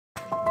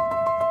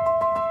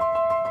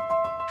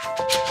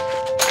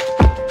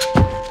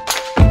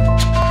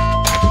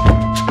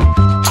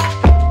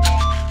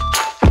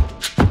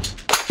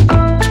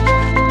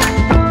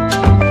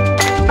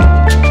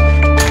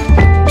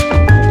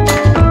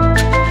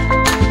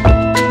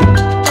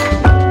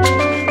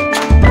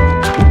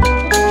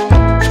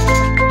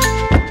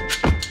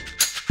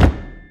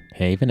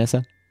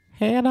Vanessa.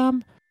 Hey,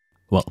 Adam.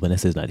 Well,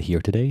 Vanessa's not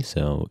here today,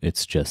 so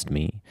it's just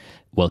me.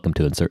 Welcome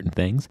to Uncertain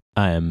Things.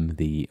 I am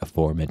the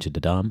aforementioned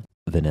Adaam.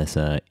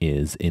 Vanessa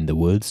is in the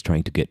woods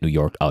trying to get New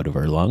York out of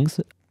her lungs.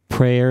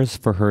 Prayers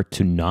for her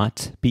to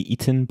not be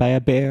eaten by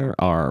a bear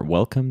are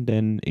welcomed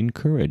and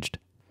encouraged.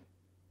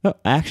 Oh,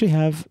 I actually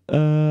have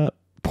a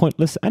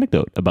pointless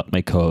anecdote about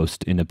my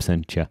co-host in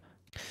absentia.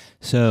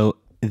 So,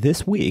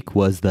 this week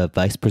was the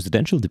vice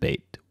presidential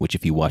debate, which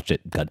if you watched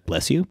it, God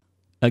bless you.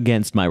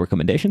 Against my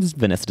recommendations,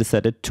 Vanessa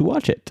decided to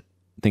watch it,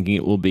 thinking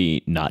it will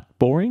be not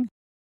boring.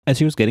 As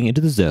she was getting into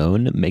the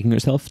zone, making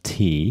herself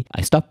tea,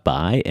 I stopped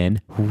by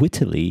and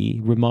wittily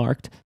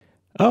remarked,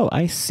 "Oh,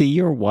 I see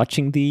you're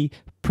watching the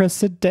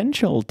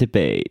presidential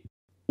debate,"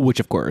 which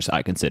of course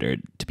I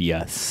considered to be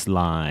a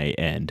sly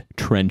and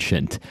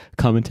trenchant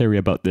commentary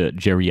about the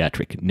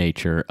geriatric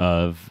nature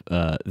of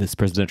this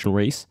presidential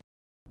race.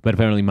 But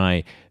apparently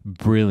my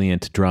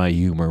brilliant dry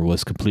humor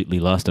was completely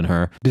lost on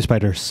her,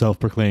 despite her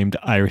self-proclaimed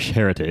Irish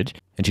heritage,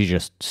 and she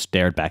just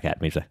stared back at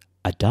me and said,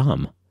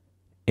 "Adaam,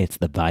 it's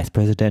the vice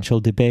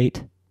presidential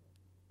debate."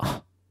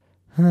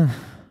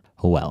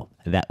 Well,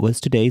 that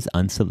was today's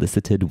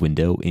unsolicited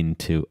window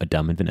into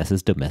Adaam and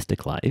Vanessa's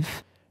domestic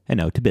life. And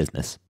now to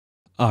business.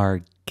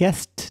 Our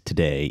guest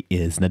today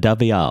is Nadav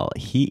Eyal.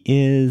 He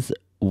is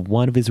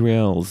one of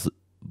Israel's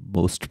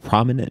most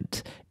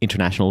prominent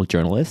international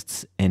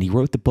journalists, and he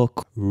wrote the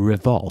book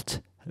Revolt,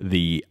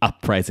 The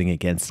Uprising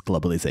Against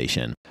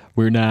Globalization.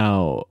 We're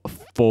now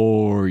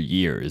 4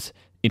 years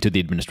into the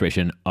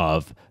administration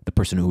of the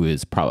person who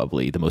is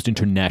probably the most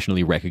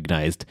internationally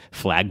recognized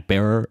flag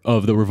bearer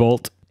of the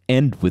revolt,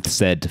 and with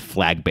said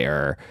flag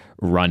bearer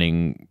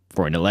running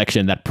for an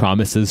election that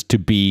promises to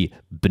be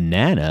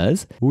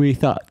bananas, we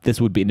thought this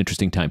would be an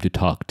interesting time to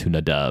talk to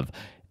Nadav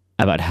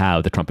about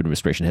how the Trump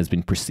administration has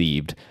been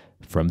perceived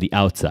from the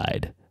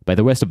outside by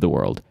the rest of the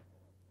world,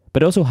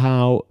 but also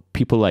how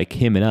people like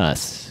him and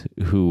us,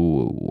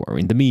 who are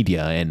in the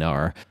media and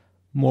are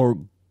more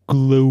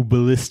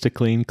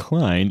globalistically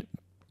inclined,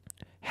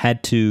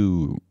 had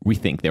to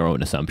rethink their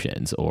own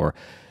assumptions or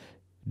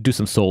do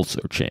some soul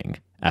searching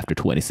after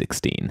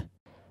 2016.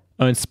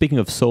 Oh, and speaking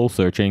of soul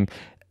searching,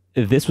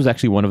 this was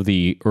actually one of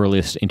the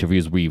earliest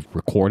interviews we've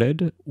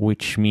recorded,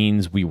 which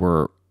means we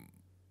were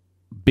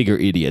bigger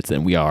idiots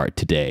than we are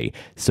today.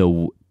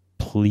 So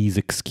please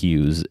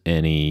excuse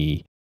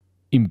any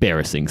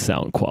embarrassing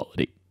sound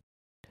quality.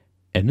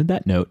 And on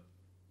that note,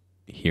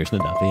 here's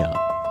Nadav Eyal.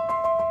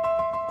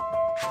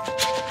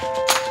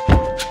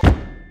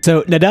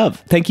 So Nadav,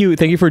 thank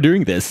you for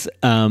doing this.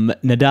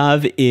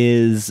 Nadav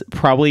is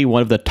probably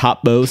one of the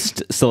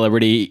topmost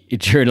celebrity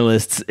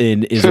journalists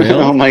in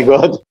Israel. Oh my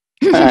God.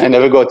 I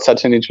never got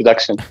such an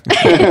introduction.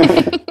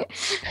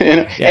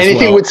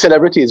 Anything with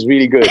celebrity is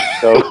really good.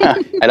 So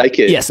I like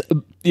it.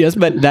 Yes,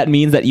 but that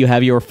means that you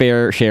have your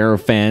fair share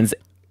of fans,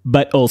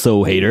 but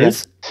also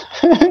haters.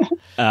 Yes.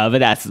 But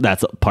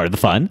that's part of the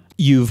fun.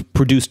 You've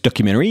produced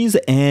documentaries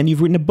and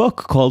you've written a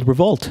book called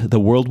Revolt, the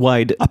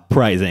worldwide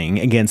uprising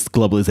against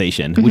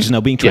globalization, which is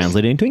now being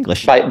translated into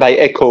English. By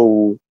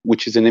Echo,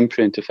 which is an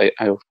imprint of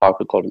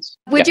HarperCollins.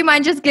 Would you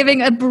mind just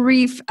giving a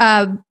brief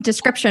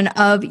description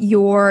of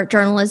your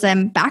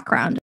journalism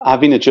background?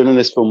 I've been a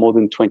journalist for more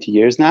than 20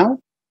 years now.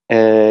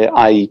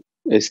 I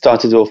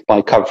started off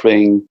by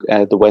covering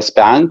the West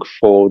Bank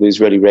for the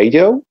Israeli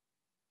radio.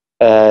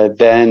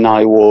 Then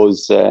I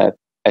was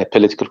a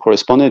political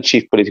correspondent,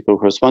 chief political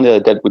correspondent. I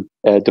dealt with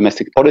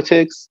domestic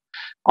politics.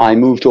 I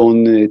moved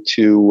on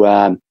to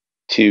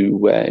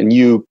a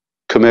new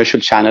commercial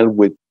channel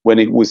when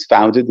it was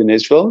founded in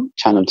Israel,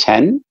 Channel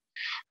 10.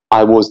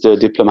 I was the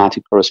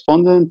diplomatic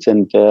correspondent,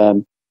 and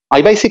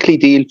I basically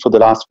deal for the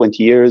last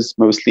 20 years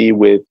mostly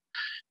with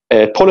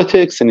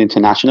politics and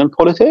international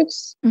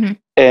politics. Mm-hmm.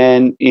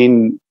 And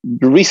in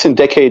the recent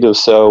decade or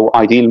so,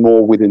 I deal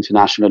more with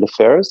international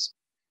affairs.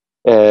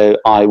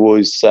 I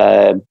was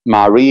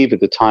Ma'ariv at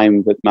the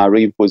time that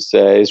Ma'ariv was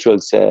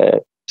Israel's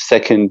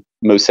second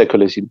most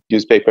secular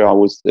newspaper. I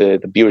was the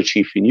bureau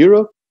chief in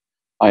Europe.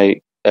 I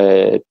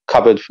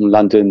covered from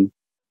London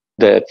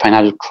the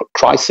financial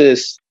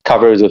crisis,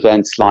 covered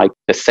events like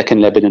the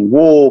Second Lebanon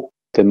War,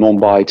 the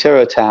Mumbai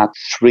terror attack,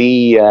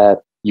 3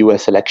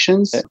 US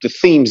elections. The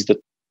themes that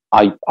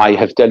I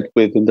have dealt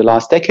with in the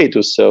last decade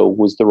or so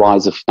was the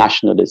rise of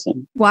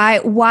nationalism.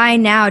 Why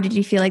now did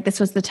you feel like this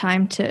was the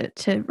time to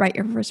write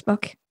your first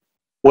book?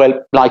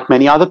 Well, like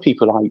many other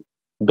people, I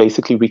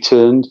basically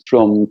returned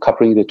from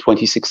covering the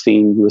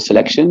 2016 US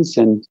elections.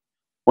 And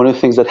one of the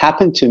things that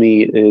happened to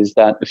me is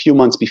that a few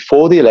months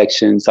before the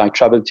elections, I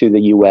traveled to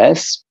the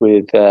US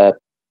with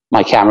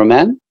my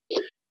cameraman.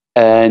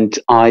 And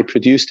I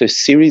produced a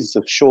series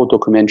of short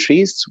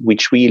documentaries,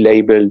 which we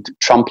labeled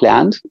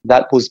Trumpland.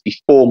 That was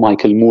before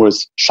Michael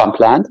Moore's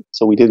Trumpland,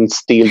 so we didn't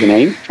steal the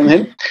name from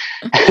him.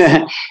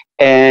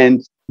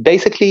 And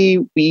basically,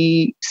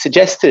 we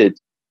suggested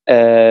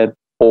or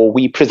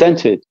we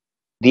presented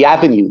the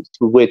avenue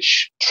through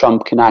which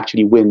Trump can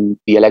actually win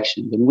the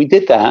election. And we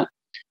did that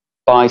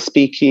by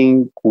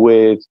speaking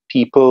with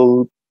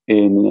people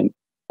in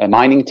a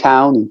mining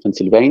town in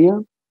Pennsylvania,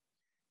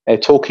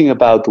 talking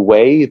about the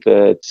way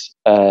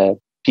that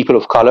people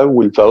of color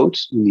will vote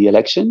in the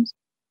elections,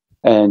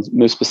 and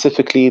more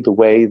specifically, the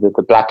way that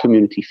the Black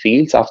community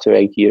feels after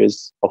 8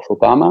 years of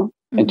Obama,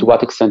 and to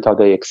what extent are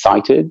they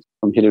excited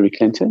from Hillary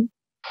Clinton.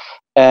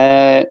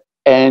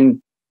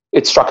 And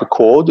it struck a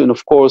chord, and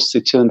of course,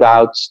 it turned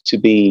out to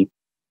be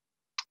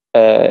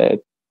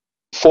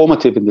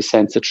formative in the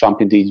sense that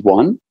Trump indeed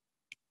won.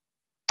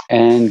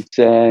 And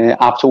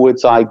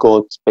afterwards, I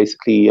got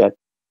basically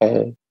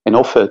an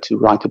offer to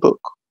write a book.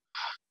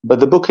 But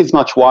the book is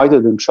much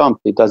wider than Trump.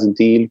 It doesn't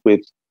deal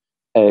with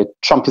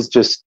Trump. Is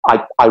just,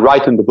 I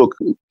write in the book,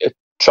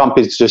 Trump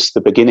is just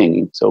the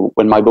beginning. So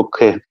when my book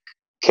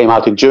came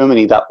out in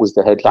Germany, that was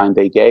the headline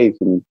they gave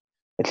in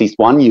at least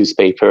one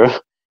newspaper.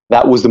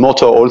 That was the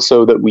motto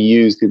also that we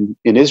used in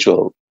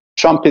Israel.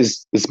 Trump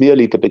is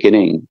merely the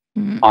beginning.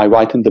 Mm-hmm. I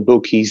write in the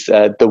book, he's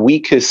the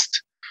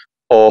weakest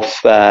of,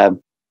 the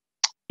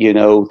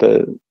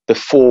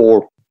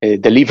four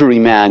delivery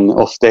man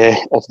of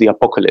the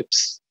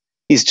apocalypse.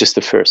 He's just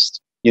the first.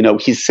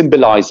 He's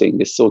symbolizing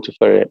this sort of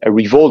a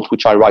revolt,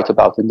 which I write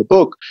about in the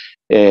book.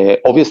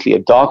 Obviously, a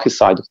darker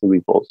side of the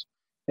revolt.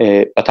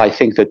 But I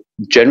think that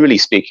generally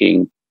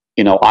speaking,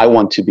 I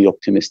want to be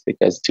optimistic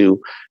as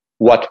to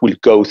what will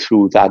go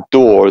through that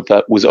door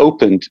that was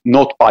opened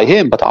not by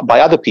him, but by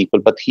other people,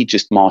 but he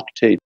just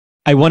marched in.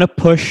 I want to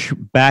push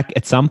back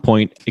at some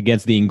point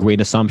against the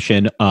ingrained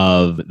assumption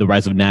of the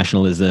rise of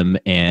nationalism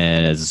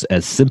as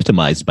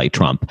symptomized by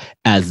Trump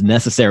as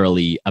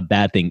necessarily a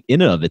bad thing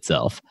in and of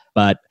itself.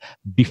 But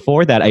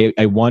before that,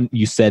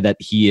 you said that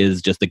he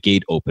is just a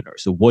gate opener.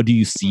 So what do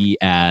you see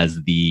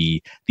as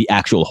the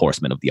actual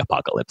horseman of the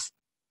apocalypse?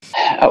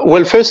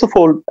 Well, first of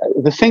all,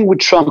 the thing with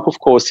Trump, of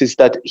course, is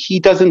that he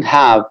doesn't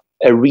have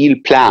a real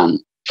plan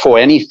for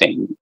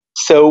anything.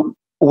 So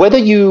whether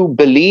you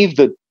believe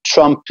that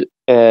Trump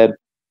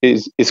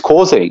is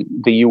causing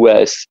the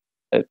US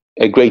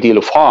a great deal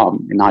of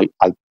harm, and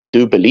I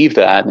do believe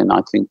that, and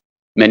I think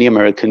many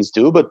Americans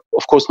do, but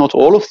of course not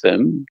all of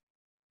them,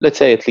 let's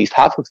say at least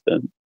half of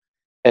them,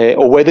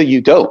 or whether you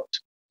don't,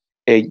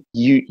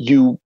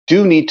 you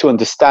do need to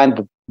understand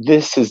that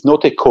this is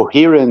not a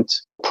coherent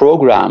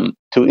program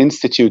to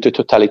institute a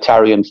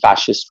totalitarian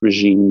fascist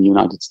regime in the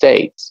United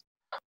States.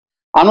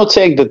 I'm not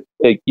saying that,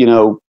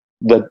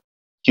 that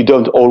you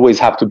don't always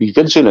have to be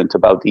vigilant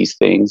about these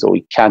things or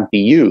it can't be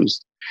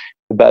used.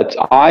 But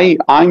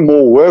I'm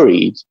more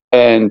worried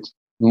and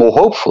more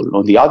hopeful,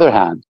 on the other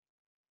hand,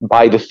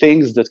 by the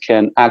things that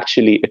can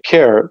actually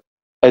occur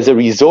as a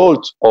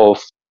result of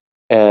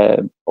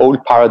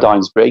old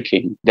paradigms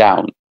breaking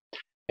down.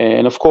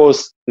 And of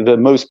course, the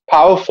most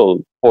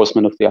powerful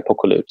horseman of the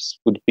apocalypse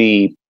would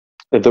be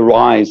the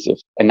rise of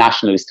a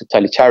nationalist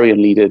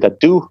totalitarian leader that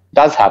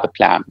does have a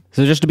plan.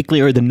 So just to be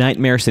clear, the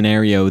nightmare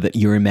scenario that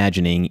you're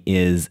imagining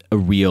is a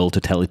real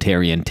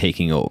totalitarian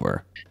taking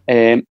over.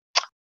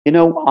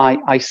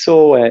 I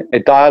saw a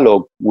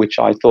dialogue which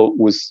I thought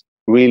was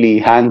really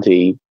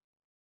handy,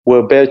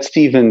 where Bert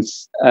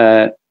Stevens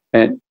and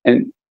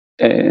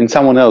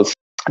someone else,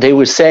 they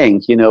were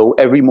saying,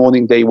 every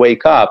morning they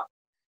wake up,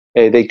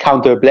 they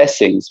count their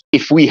blessings.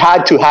 If we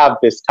had to have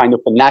this kind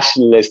of a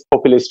nationalist,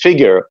 populist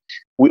figure,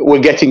 we're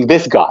getting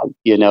this guy,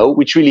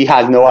 which really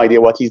has no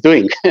idea what he's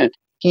doing.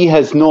 He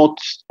has not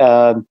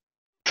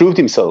proved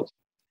himself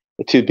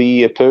to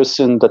be a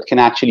person that can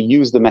actually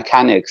use the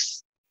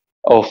mechanics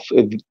of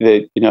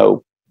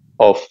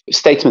of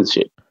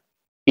statesmanship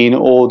in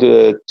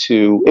order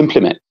to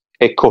implement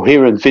a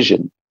coherent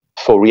vision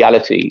for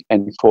reality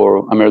and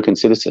for American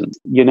citizens.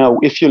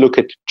 If you look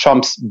at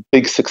Trump's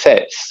big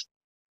success,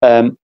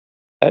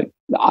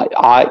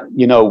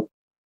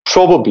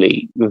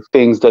 probably the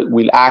things that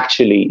will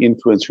actually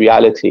influence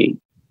reality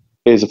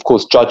is, of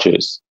course,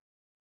 judges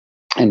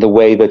and the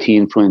way that he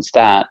influenced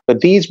that. But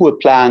these were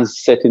plans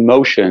set in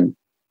motion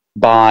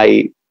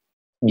by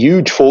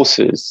huge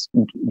forces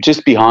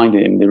just behind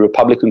him, the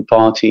Republican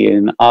Party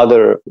and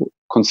other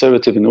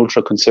conservative and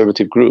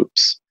ultra-conservative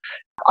groups.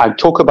 I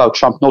talk about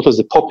Trump not as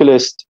a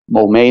populist,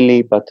 more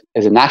mainly, but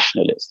as a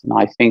nationalist. And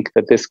I think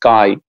that this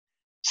guy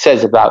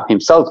says about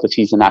himself that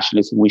he's a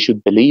nationalist and we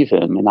should believe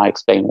him, and I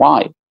explain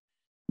why.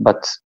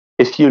 But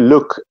if you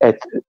look at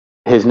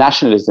his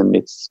nationalism,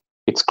 it's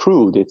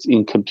crude, it's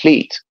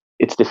incomplete,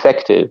 it's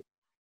defective.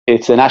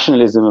 It's a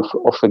nationalism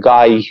of a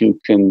guy who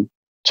can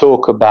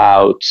talk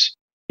about,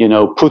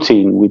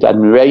 Putin with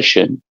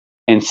admiration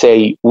and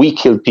say, we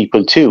killed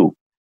people too.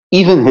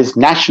 Even his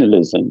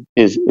nationalism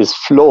is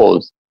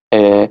flawed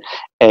in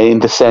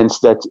the sense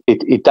that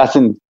it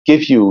doesn't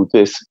give you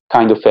this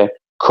kind of a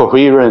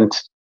coherent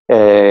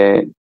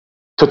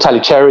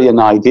totalitarian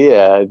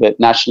idea that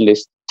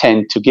nationalists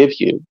tend to give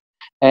you.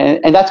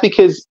 And that's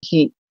because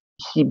he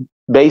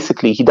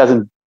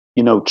doesn't,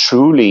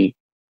 truly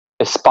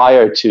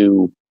aspire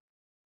to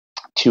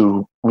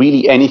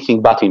really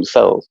anything but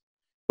himself.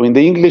 In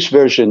the English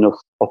version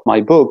of my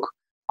book,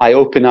 I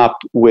open up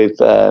with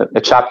a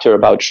chapter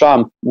about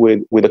Trump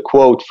with a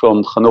quote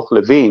from Hanoch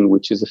Levin,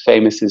 which is a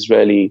famous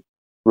Israeli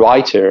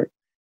writer.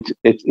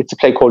 It's a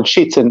play called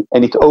Shitz, and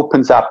it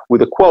opens up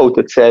with a quote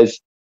that says,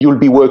 You'll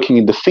be working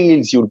in the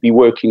fields, you'll be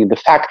working in the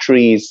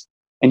factories,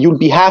 and you'll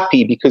be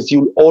happy because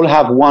you all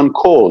have one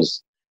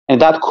cause.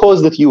 And that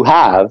cause that you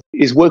have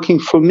is working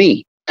for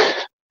me.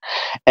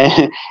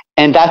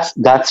 and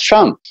that's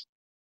Trump.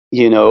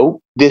 There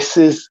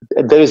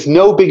is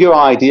no bigger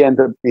idea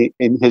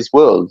in his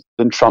world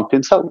than Trump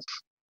himself.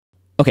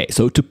 Okay,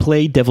 so to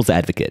play devil's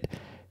advocate,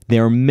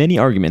 there are many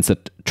arguments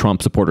that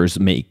Trump supporters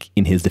make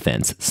in his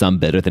defense, some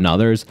better than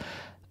others.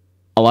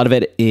 A lot of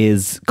it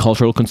is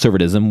cultural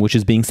conservatism, which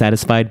is being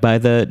satisfied by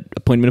the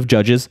appointment of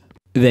judges.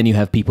 Then you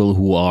have people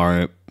who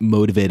are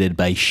motivated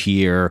by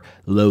sheer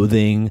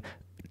loathing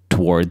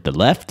toward the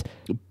left.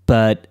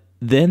 But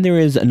then there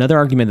is another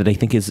argument that I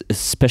think is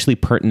especially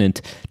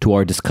pertinent to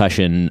our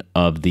discussion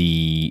of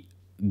the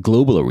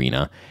global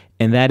arena,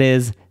 and that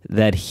is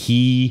that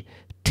he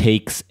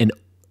takes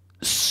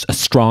a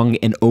strong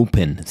and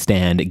open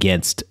stand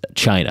against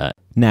China.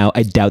 Now,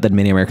 I doubt that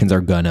many Americans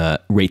are going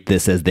to rate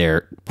this as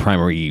their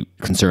primary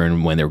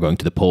concern when they're going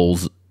to the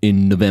polls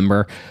in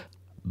November.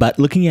 But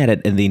looking at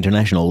it at the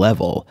international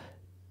level,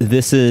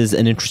 this is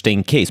an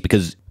interesting case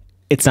because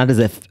it's not as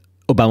if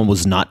Obama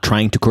was not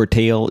trying to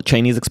curtail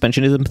Chinese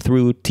expansionism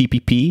through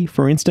TPP,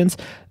 for instance,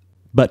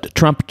 but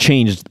Trump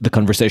changed the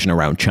conversation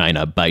around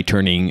China by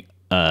turning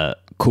a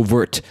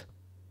covert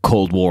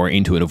Cold War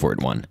into an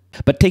overt one.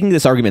 But taking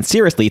this argument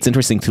seriously, it's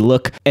interesting to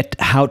look at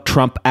how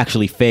Trump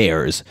actually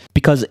fares.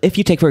 Because if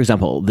you take, for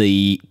example,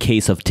 the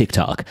case of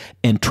TikTok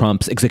and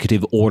Trump's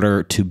executive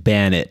order to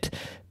ban it,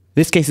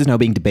 this case is now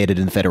being debated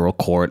in the federal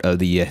court of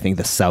the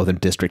Southern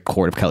District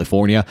Court of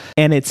California,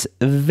 and it's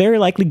very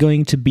likely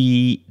going to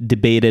be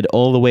debated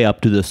all the way up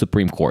to the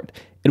Supreme Court,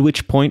 at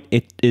which point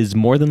it is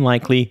more than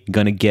likely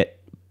going to get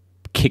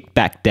kicked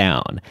back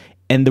down.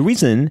 And the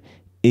reason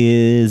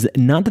is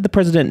not that the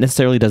president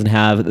necessarily doesn't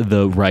have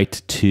the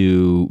right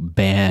to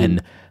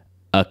ban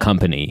a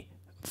company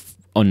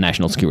on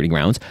national security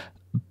grounds,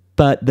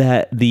 but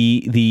that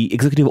the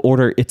executive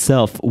order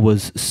itself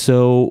was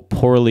so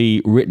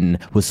poorly written,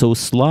 was so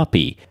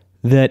sloppy,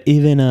 that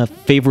even a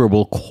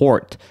favorable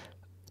court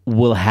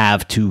will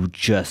have to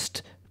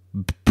just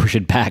push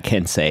it back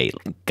and say,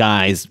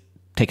 guys,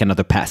 take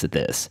another pass at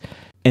this.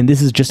 And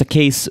this is just a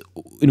case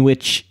in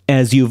which,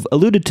 as you've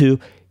alluded to,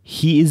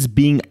 he is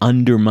being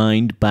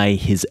undermined by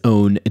his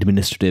own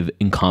administrative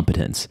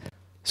incompetence.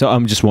 So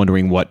I'm just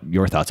wondering what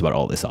your thoughts about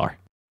all this are.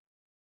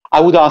 I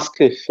would ask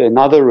if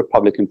another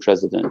Republican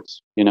president,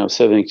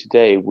 serving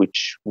today,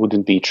 which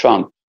wouldn't be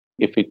Trump,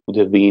 if it would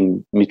have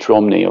been Mitt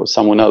Romney or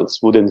someone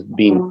else, wouldn't have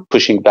been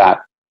pushing back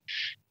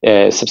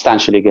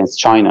substantially against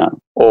China,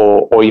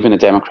 or even a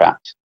Democrat.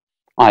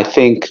 I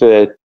think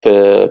that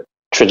the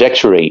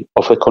trajectory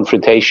of a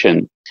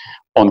confrontation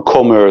on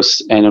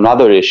commerce and on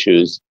other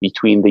issues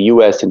between the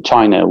US and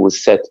China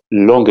was set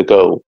long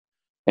ago,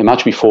 and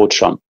much before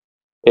Trump.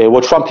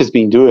 What Trump has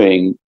been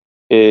doing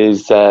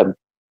is,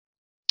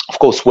 of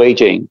course,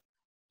 waging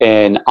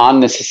an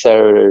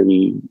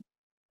unnecessary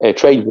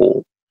trade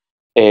war,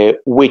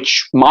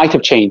 which might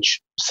have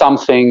changed some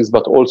things,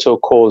 but also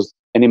caused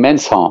an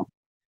immense harm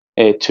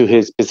to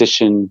his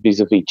position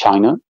vis-a-vis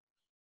China.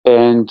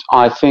 And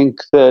I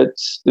think that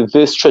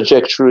this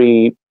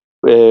trajectory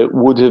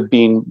would have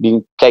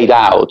been played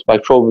out by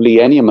probably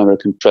any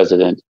American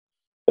president,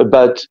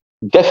 but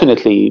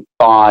definitely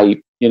by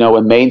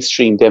a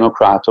mainstream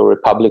Democrat or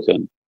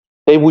Republican.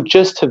 They would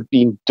just have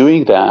been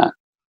doing that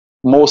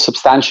more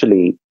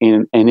substantially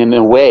and in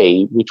a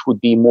way which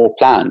would be more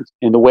planned,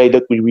 in the way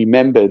that we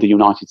remember the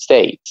United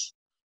States.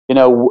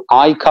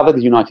 I covered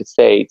the United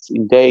States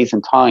in days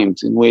and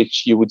times in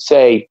which you would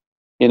say,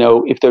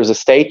 if there's a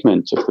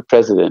statement of the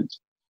president,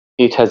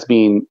 it has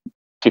been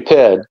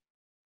prepared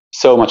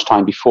so much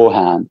time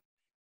beforehand.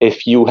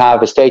 If you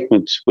have a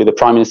statement with the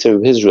Prime Minister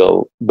of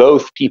Israel,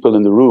 both people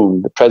in the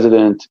room, the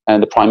president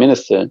and the Prime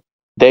Minister,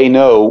 they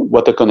know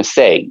what they're going to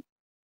say.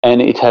 And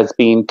it has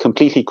been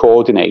completely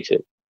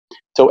coordinated.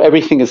 So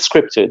everything is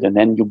scripted. And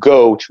then you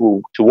go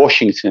to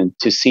Washington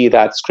to see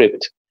that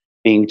script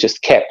being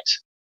just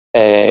kept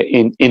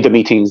in the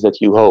meetings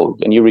that you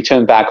hold. And you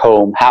return back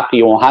home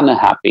happy or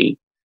unhappy.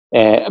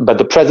 But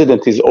the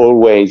president is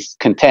always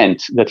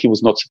content that he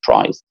was not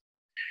surprised.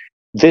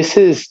 This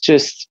is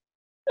just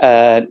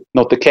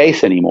not the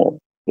case anymore.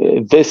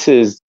 This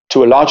is,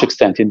 to a large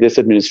extent, in this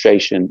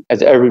administration,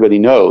 as everybody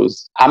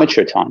knows,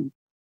 amateur time.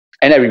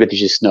 And everybody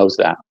just knows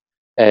that.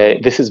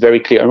 This is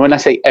very clear. And when I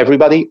say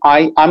everybody,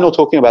 I'm not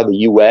talking about the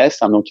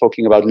US. I'm not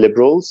talking about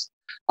liberals.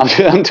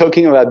 I'm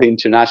talking about the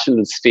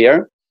international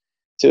sphere.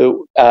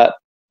 So,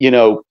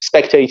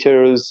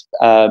 spectators,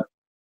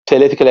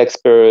 political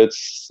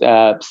experts,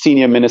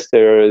 senior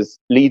ministers,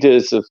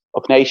 leaders of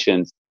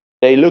nations,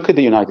 they look at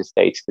the United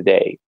States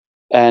today,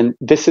 and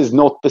this is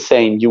not the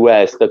same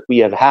US that we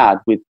have had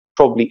with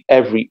probably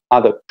every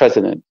other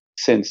president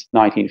since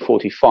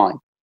 1945,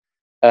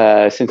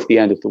 since the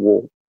end of the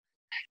war.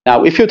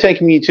 Now, if you're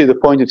taking me to the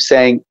point of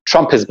saying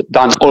Trump has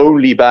done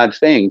only bad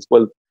things,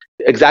 well,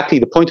 exactly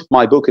the point of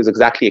my book is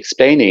exactly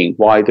explaining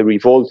why the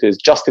revolt is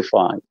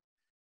justified.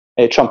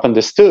 Trump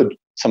understood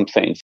some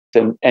things,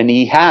 and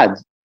he had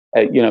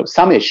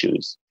some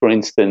issues, for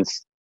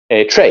instance,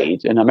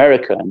 trade in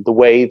America and the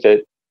way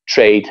that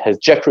trade has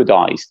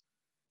jeopardized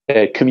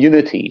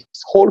communities,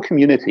 whole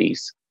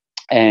communities,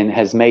 and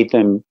has made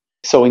them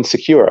so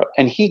insecure.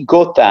 And he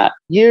got that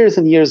years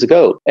and years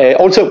ago.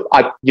 Also,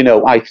 I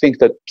think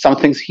that some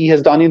things he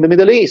has done in the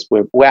Middle East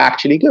were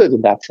actually good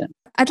in that sense.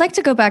 I'd like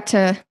to go back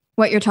to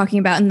what you're talking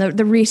about and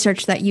the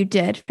research that you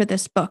did for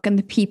this book and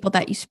the people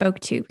that you spoke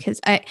to, because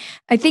I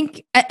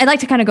think I'd like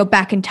to kind of go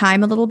back in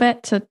time a little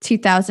bit to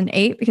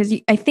 2008, because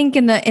I think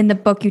in the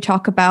book you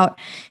talk about,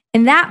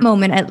 in that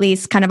moment at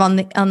least, kind of on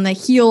the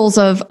heels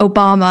of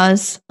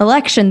Obama's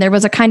election, there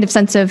was a kind of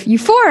sense of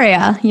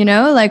euphoria,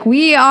 like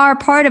we are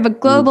part of a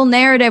global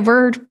narrative.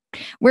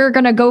 We're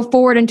going to go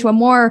forward into a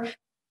more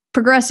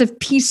progressive,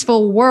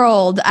 peaceful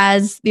world,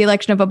 as the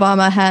election of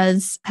Obama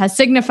has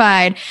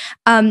signified.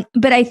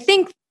 But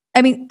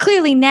I mean,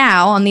 clearly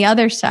now on the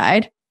other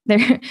side,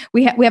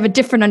 we have a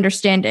different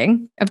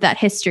understanding of that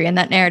history and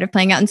that narrative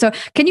playing out. And so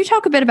can you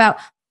talk a bit about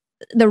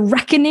the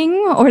reckoning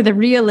or the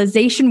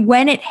realization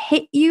when it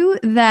hit you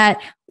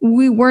that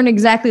we weren't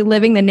exactly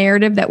living the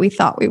narrative that we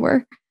thought we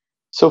were?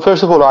 So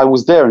first of all, I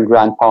was there in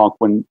Grant Park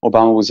when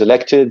Obama was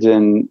elected,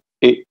 and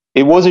it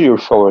was a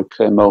euphoric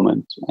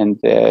moment, and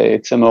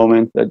it's a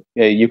moment that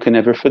you can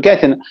never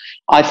forget. And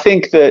I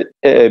think that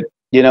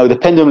the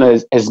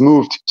pendulum has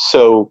moved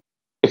so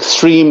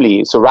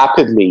extremely, so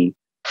rapidly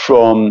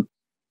from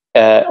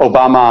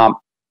Obama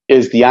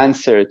is the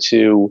answer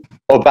to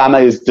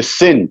Obama is the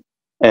sin,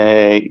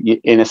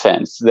 in a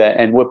sense.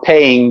 And we're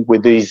paying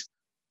with these,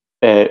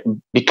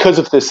 because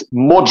of this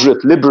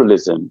moderate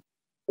liberalism,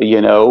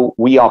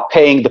 we are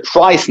paying the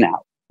price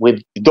now with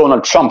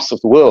Donald Trumps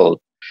of the world.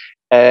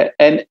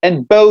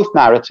 And both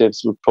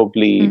narratives were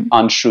probably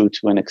untrue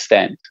to an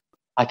extent.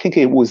 I think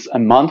it was a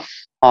month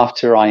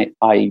after I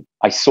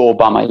saw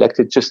Obama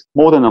elected, just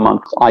more than a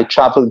month, I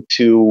traveled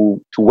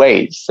to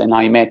Wales and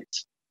I met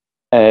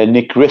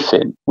Nick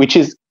Griffin, which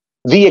is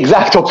the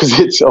exact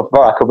opposite of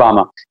Barack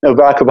Obama.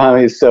 Barack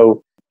Obama is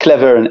so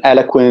clever and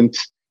eloquent,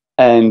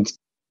 and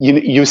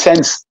you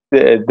sense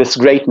this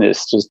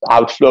greatness just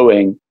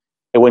outflowing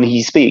when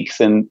he speaks.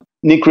 And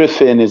Nick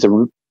Griffin is a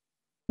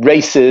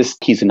racist,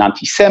 he's an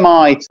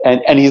anti-Semite,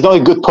 and he's not a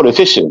good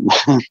politician.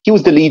 He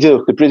was the leader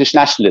of the British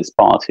Nationalist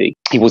Party.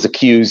 He was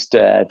accused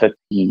that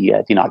he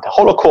denied the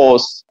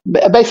Holocaust.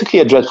 Basically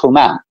a dreadful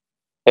man,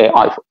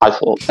 I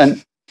thought.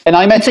 And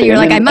I met him. So you're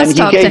like, I must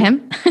talk to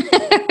him.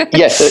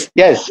 Yes,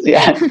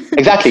 yeah,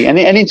 exactly. And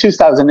in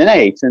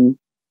 2008, and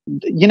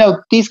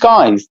these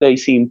guys, they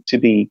seem to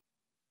be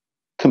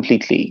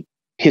completely,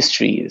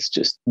 history is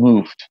just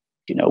moved,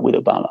 with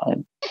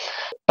Obama.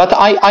 But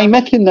I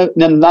met him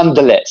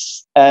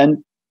nonetheless,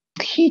 and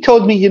he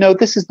told me,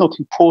 this is not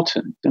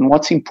important, and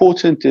what's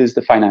important is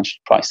the financial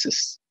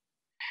crisis.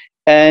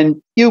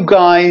 And you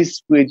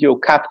guys with your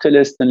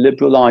capitalist and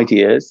liberal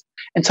ideas,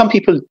 and some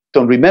people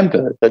don't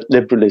remember that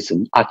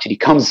liberalism actually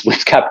comes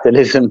with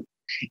capitalism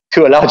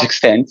to a large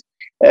extent.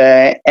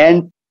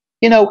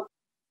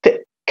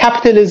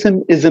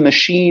 Capitalism is a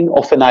machine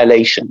of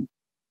annihilation,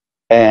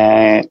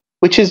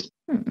 which is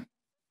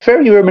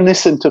very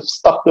reminiscent of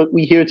stuff that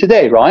we hear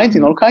today, right?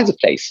 In all kinds of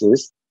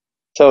places.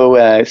 So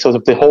sort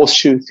of the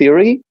horseshoe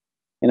theory,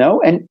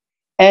 and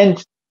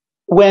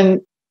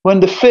when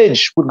the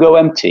fridge would go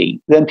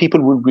empty, then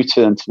people would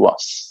return to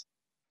us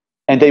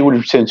and they would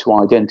return to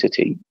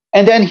identity.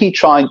 And then he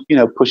tried,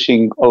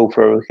 pushing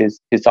over his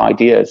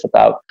ideas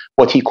about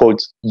what he called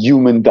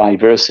human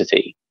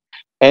diversity.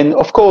 And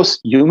of course,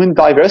 human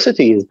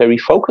diversity is very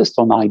focused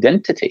on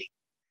identity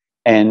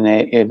and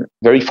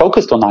very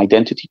focused on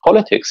identity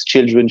politics.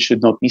 Children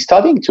should not be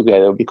studying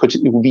together because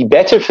it would be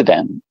better for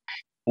them.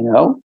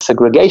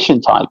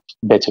 Segregation type,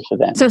 better for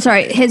them. So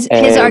sorry, his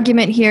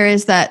argument here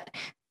is that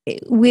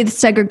with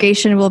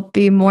segregation will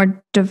be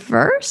more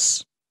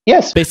diverse?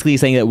 Yes. Basically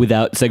saying that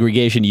without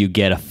segregation, you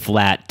get a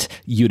flat,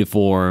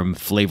 uniform,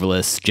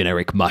 flavorless,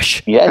 generic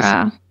mush. Yes.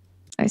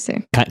 I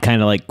see.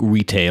 Kind of like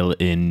retail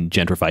in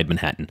gentrified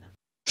Manhattan.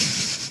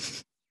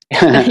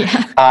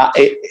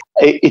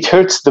 It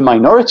hurts the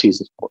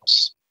minorities, of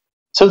course.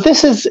 So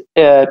this is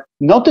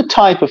not the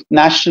type of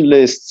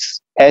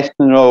nationalists,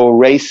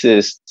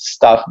 ethno-racist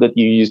stuff that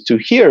you used to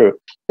hear.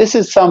 This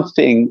is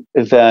something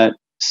that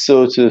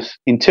sort of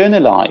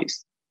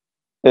internalized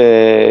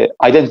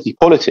identity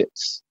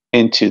politics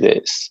into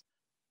this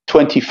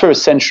 21st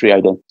century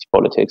identity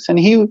politics. And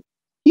he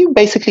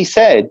basically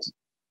said,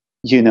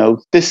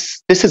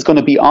 this is going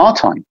to be our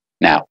time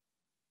now.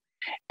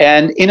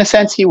 And in a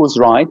sense, he was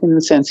right. And in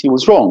a sense, he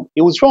was wrong.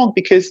 He was wrong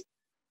because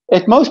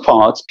at most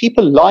parts,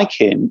 people like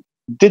him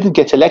didn't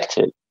get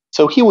elected.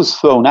 So he was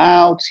thrown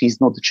out.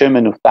 He's not the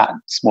chairman of that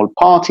small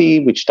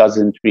party, which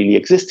doesn't really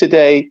exist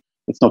today.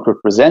 It's not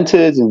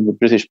represented in the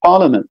British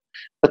Parliament.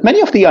 But many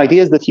of the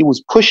ideas that he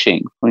was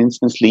pushing, for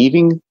instance,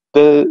 leaving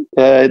the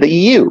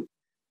EU,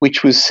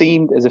 which was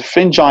seen as a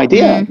fringe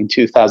idea in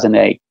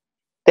 2008,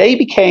 they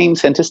became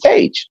center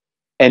stage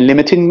and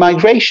limiting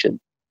migration.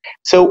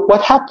 So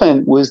what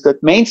happened was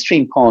that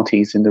mainstream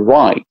parties in the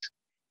right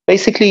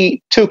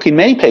basically took, in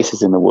many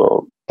places in the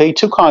world, they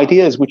took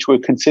ideas which were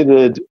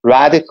considered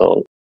radical.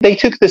 They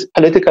took this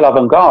political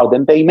avant-garde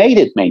and they made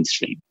it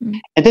mainstream.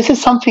 And this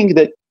is something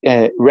that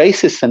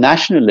racists and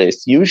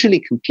nationalists usually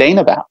complain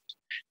about.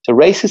 So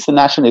racists and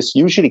nationalists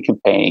usually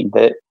complain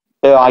that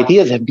their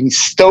ideas have been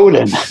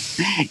stolen,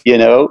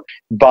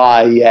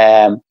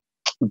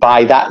 by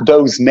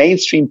those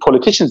mainstream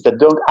politicians that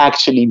don't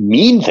actually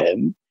mean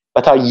them,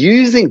 but are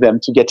using them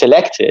to get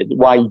elected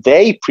while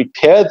they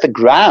prepare the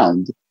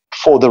ground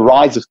for the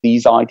rise of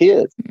these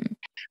ideas.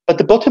 But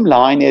the bottom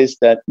line is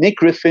that Nick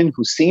Griffin,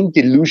 who seemed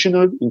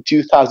delusional in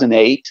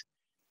 2008,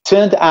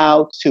 turned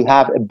out to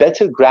have a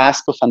better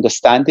grasp of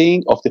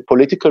understanding of the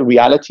political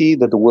reality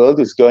that the world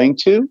is going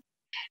to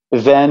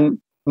than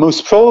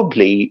most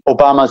probably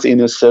Obama's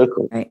inner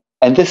circle. Right.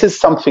 And this is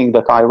something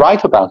that I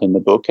write about in the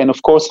book. And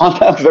of course,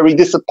 I'm very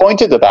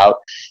disappointed about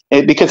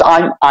it because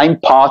I'm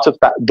part of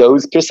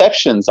those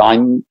perceptions.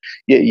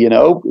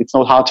 It's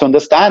not hard to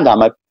understand.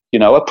 I'm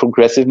a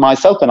progressive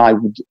myself, and I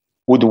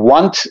would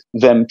want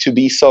them to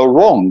be so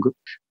wrong.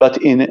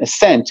 But in a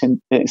sense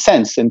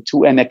and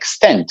to an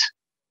extent,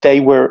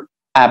 they were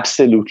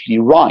absolutely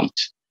right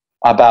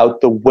about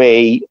the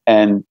way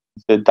and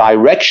the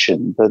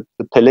direction that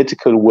the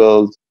political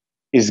world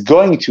is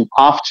going to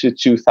after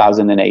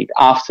 2008,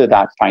 after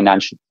that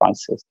financial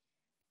crisis.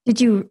 Did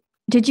you,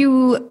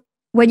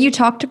 when you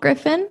talked to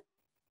Griffin,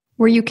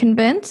 were you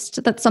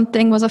convinced that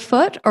something was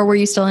afoot, or were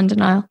you still in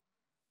denial?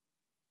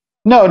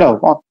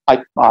 No.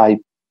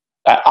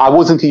 I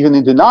wasn't even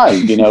in denial.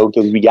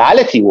 The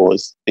reality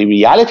was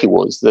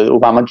that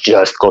Obama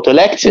just got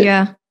elected.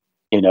 Yeah.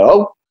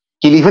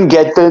 He'll even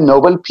get the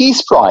Nobel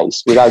Peace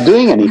Prize without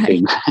doing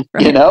anything,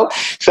 right.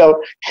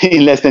 So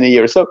in less than a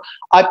year. So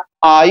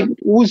I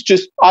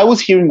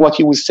was hearing what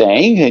he was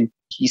saying, and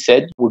he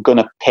said, we're going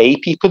to pay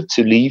people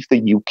to leave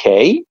the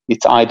UK.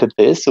 It's either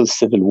this or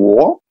civil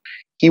war.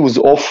 He was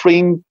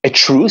offering a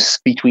truce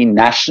between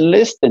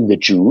nationalists and the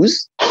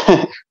Jews.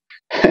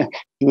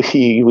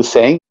 He was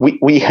saying,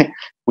 we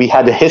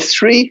had a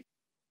history,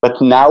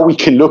 but now we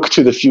can look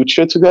to the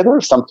future together,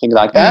 something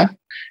like that.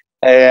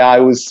 I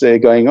was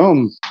going,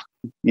 oh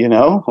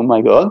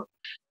my God.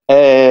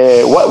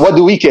 What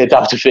do we get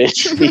out of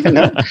it?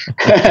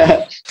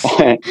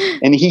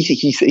 And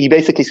he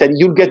basically said,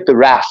 you'll get the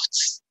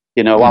rafts,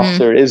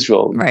 after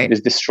Israel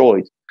is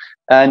destroyed.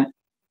 And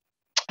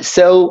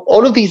so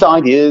all of these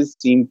ideas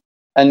seem,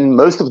 and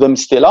most of them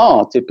still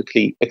are,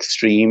 typically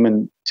extreme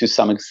and to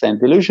some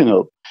extent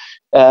delusional.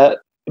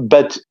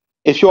 But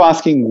if you're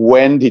asking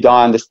when did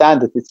I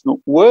understand that it's not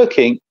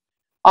working,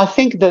 I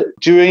think that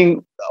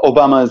during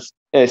Obama's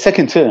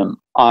second term,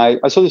 I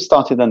sort of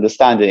started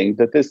understanding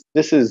that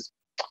this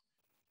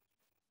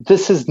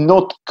is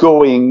not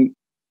going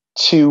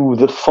to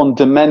the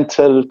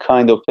fundamental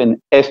kind of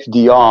an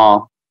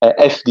FDR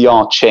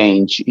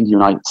change in the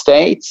United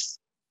States.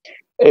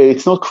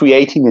 It's not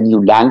creating a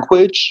new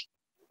language.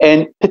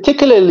 And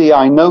particularly,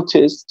 I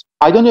noticed,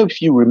 I don't know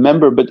if you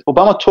remember, but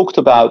Obama talked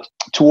about,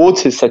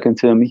 towards his second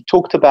term, he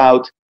talked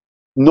about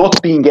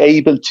not being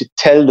able to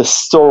tell the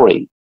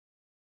story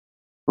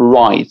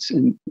right.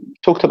 And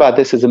talked about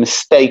this as a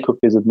mistake of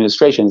his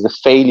administration, as a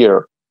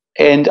failure.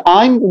 And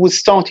I was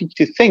starting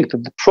to think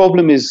that the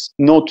problem is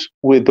not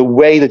with the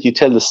way that you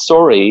tell the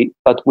story,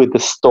 but with the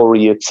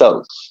story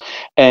itself.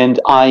 And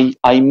I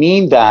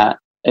mean that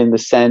in the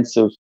sense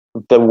of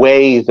the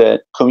way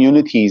that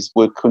communities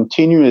were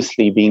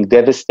continuously being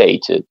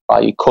devastated by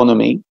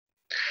economy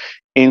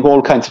in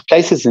all kinds of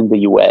places in the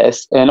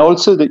US, and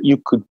also that you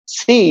could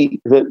see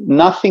that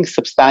nothing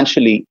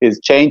substantially is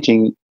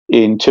changing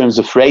in terms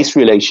of race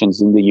relations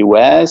in the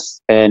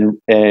US and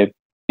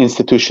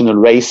institutional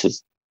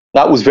racism.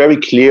 That was very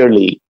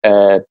clearly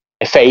a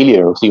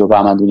failure of the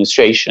Obama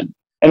administration.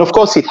 And of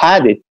course, it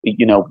had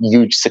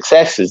huge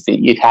successes.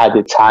 It had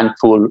its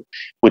handful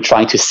with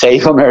trying to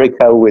save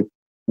America with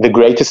the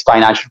greatest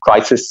financial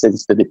crisis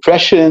since the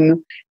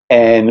Depression,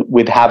 and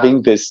with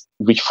having this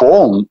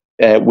reform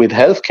with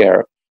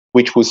healthcare,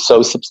 which was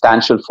so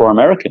substantial for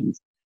Americans.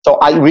 So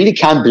I really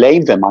can't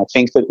blame them. I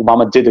think that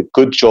Obama did a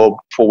good job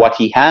for what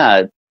he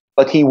had,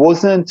 but he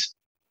wasn't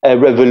a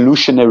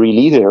revolutionary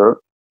leader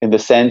in the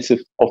sense of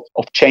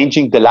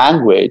changing the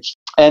language.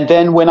 And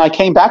then when I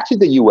came back to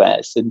the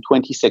US in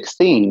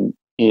 2016,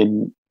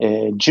 in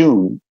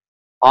June,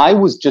 I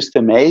was just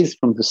amazed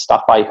from the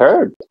stuff I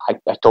heard.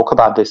 I talk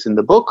about this in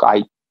the book.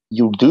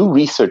 You do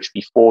research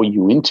before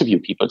you interview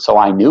people. So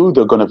I knew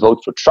they're going to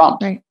vote for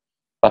Trump. Right.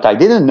 But I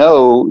didn't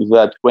know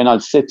that when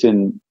I'd sit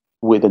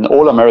with an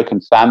all-American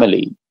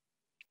family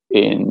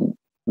in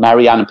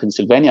Marianna,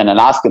 Pennsylvania, and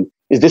ask them,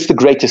 is this the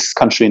greatest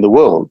country in the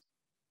world?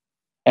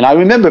 And I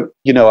remember,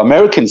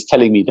 Americans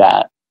telling me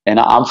that, and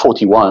I'm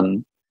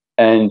 41,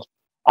 and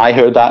I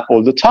heard that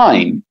all the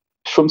time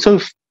from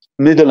sort of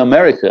middle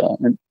America.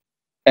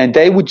 And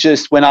they would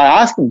just, when I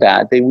asked them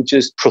that, they would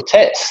just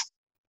protest,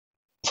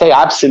 say,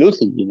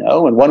 absolutely,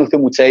 and one of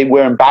them would say,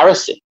 we're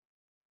embarrassing.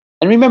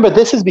 And remember,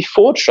 this is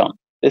before Trump.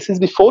 This is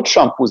before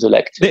Trump was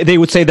elected. They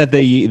would say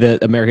that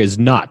America is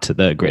not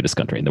the greatest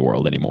country in the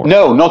world anymore.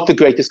 No, not the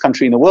greatest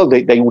country in the world.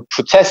 They would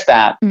protest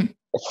that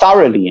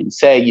thoroughly and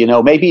say,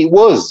 maybe it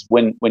was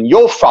when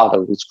your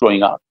father was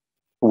growing up,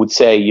 who would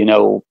say,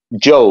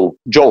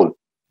 Joel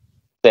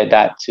said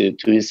that to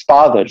his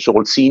father,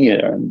 Joel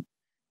Sr.,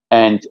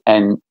 and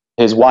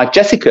his wife,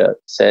 Jessica,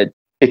 said,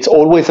 it's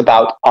always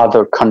about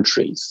other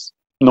countries,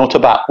 not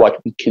about what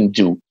we can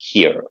do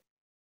here.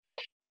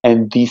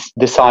 And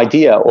this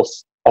idea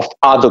of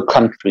other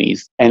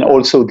countries, and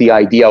also the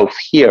idea of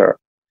here.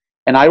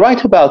 And I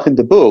write about in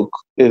the book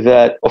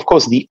that, of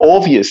course, the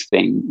obvious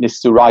thing is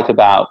to write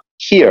about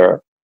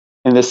here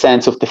in the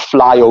sense of the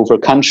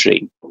flyover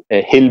country,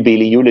 a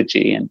hillbilly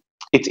eulogy. And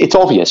it's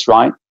obvious,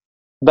 right?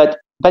 But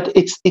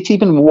it's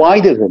even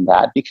wider than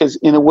that, because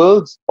in a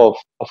world of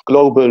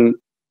global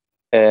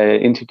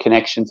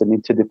interconnections and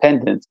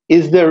interdependence,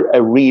 is there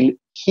a real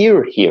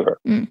here?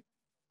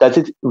 Does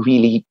it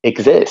really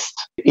exist?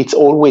 It's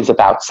always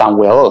about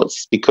somewhere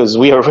else, because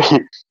we're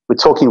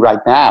talking right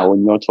now,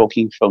 and you're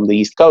talking from the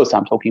East Coast,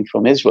 I'm talking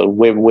from Israel.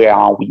 Where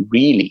are we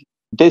really?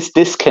 This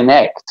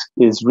disconnect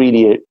is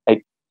really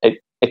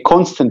a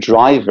constant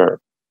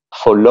driver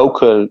for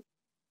local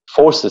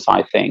forces,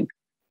 I think,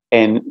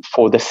 and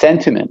for the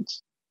sentiment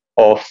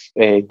of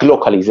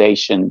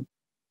glocalization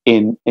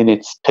in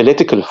its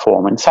political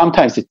form. And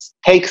sometimes it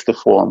takes the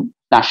form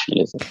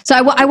nationalism. So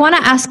I want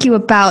to ask you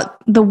about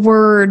the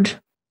word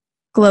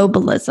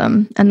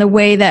globalism and the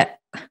way that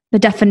the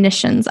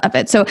definitions of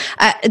it. So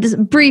this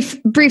brief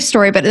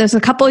story, but there's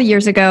a couple of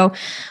years ago,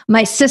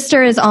 my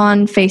sister is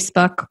on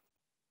Facebook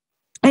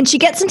and she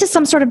gets into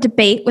some sort of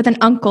debate with an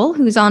uncle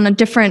who's on a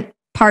different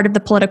part of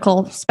the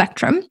political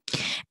spectrum.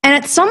 And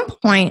at some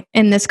point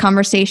in this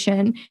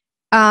conversation,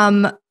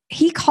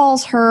 he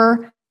calls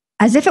her,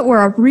 as if it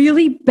were a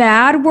really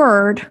bad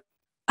word,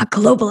 a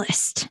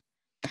globalist.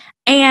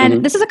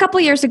 And this is a couple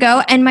of years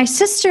ago. And my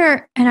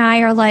sister and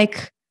I are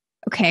like,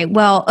 okay,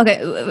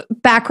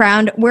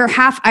 background. We're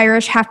half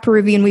Irish, half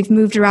Peruvian. We've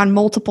moved around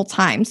multiple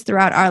times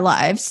throughout our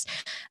lives.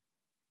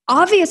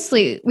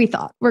 Obviously, we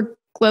thought we're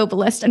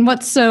globalist. And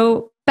what's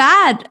so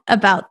bad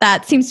about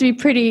that seems to be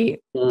pretty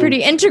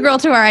integral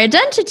to our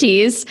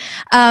identities.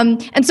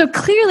 And so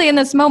clearly in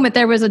this moment,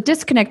 there was a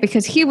disconnect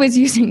because he was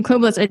using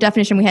globalist as a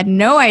definition. We had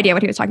no idea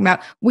what he was talking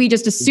about. We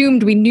just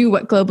assumed we knew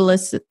what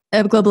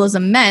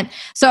globalism meant.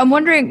 So I'm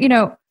wondering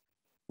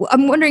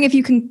if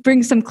you can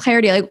bring some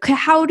clarity. Like,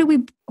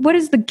 what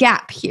is the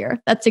gap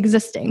here that's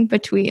existing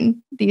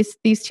between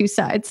these two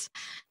sides?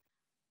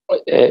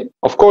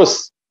 Of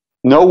course,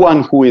 no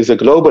one who is a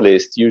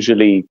globalist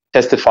usually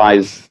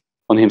testifies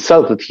on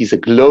himself that he's a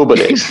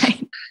globalist.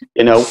 Right.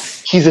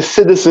 He's a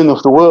citizen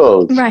of the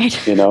world. Right.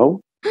 A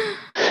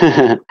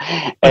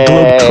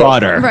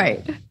globetrotter.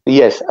 Right.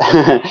 Yes.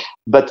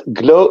 But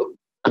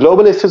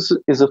globalist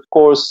is, of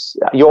course,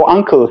 your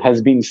uncle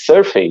has been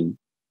surfing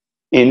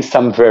in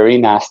some very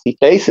nasty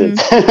places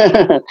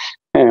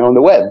on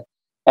the web.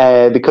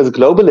 Because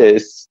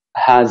globalist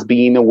has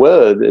been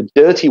a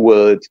dirty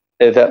word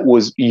that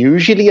was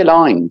usually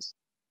aligned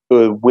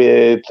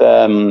with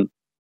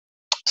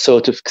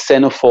sort of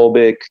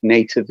xenophobic,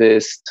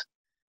 nativist,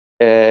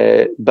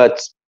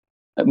 but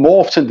more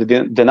often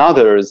than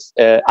others,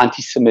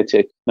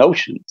 anti-Semitic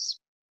notions,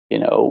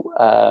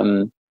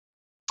 and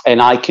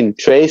I can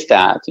trace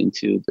that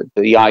into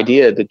the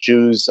idea that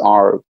Jews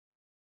are,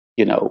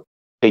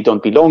 they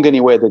don't belong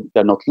anywhere, that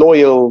they're not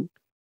loyal,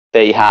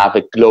 they have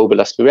a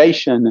global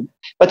aspiration,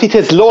 but it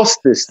has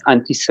lost this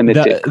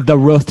anti-Semitic. The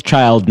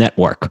Rothschild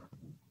network.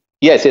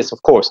 Yes,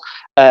 of course,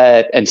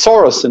 and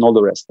Soros and all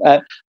the rest.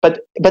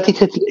 But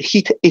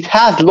it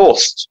has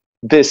lost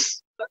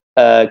this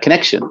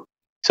connection.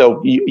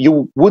 So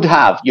you would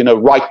have,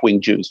 right-wing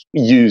Jews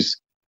use,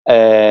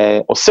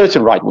 or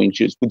certain right-wing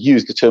Jews would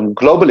use the term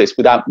globalist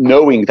without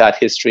knowing that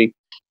history.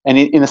 And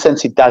in a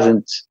sense, it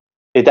doesn't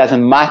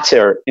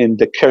matter in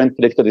the current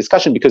political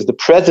discussion, because the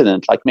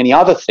president, like many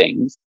other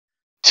things,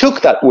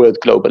 took that word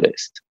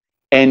globalist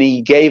and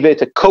he gave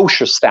it a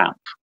kosher stamp,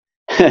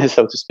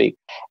 so to speak.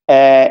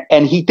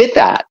 And he did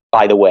that,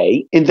 by the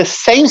way, in the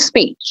same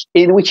speech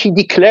in which he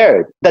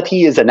declared that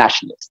he is a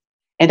nationalist.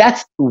 And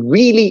that's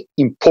really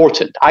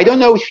important. I don't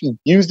know if he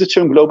used the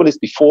term globalist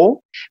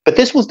before, but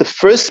this was the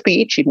first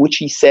speech in which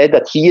he said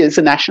that he is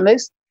a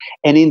nationalist.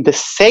 And in the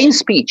same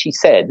speech, he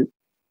said,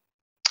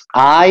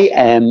 I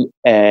am,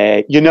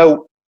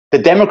 the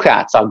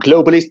Democrats are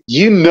globalists.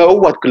 You know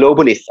what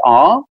globalists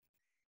are?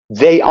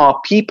 They are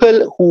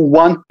people who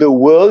want the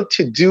world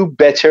to do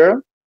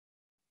better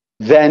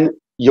than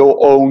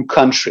your own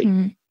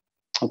country.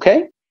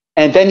 Okay?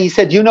 And then he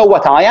said, you know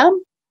what I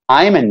am?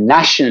 I am a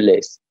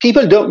nationalist.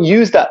 People don't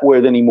use that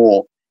word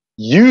anymore.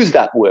 Use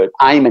that word.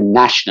 I am a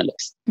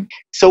nationalist.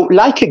 So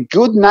like a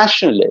good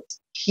nationalist,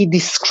 he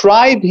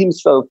described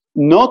himself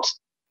not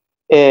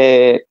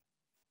in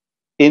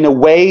a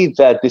way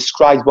that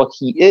describes what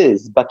he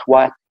is, but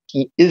what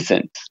he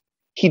isn't.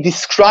 He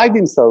described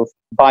himself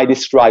by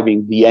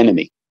describing the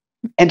enemy.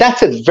 And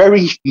that's a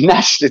very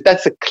nationalist,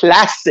 that's a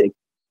classic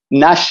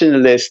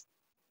nationalist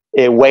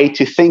way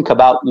to think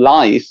about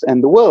life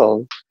and the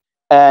world.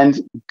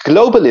 And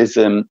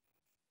globalism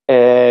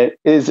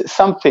is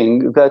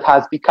something that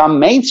has become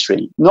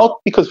mainstream, not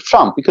because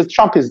because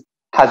Trump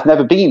has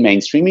never been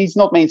mainstream. He's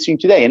not mainstream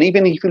today. And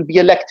even if he'll be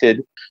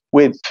elected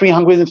with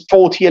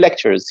 340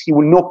 electors, he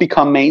will not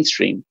become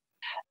mainstream.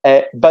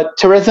 But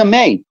Theresa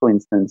May, for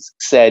instance,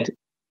 said,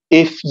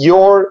 if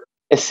you're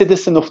a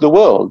citizen of the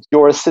world,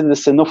 you're a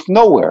citizen of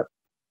nowhere.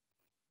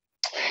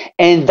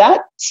 And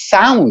that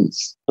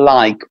sounds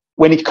like,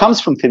 when it comes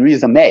from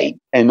Theresa May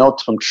and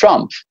not from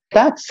Trump,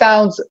 that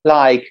sounds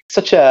like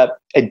such a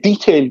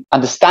detailed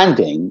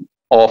understanding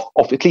of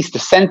at least the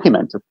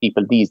sentiment of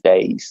people these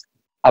days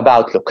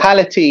about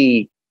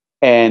locality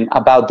and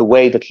about the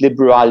way that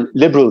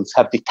liberals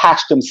have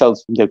detached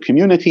themselves from their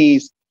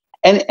communities.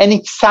 And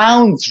it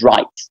sounds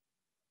right,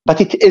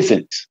 but it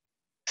isn't.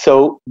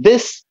 So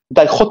this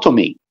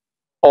dichotomy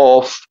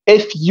of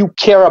if you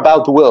care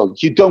about the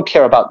world, you don't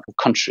care about your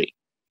country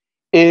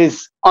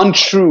is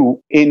untrue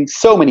in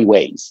so many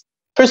ways.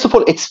 First of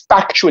all, it's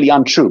factually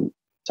untrue.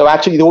 So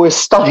actually there were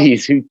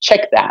studies who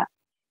checked that.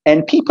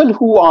 And people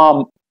who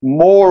are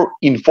more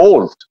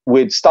involved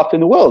with stuff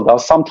in the world are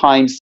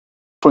sometimes,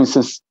 for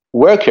instance,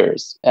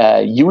 workers,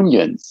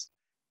 unions.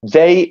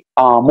 They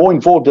are more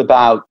involved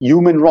about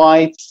human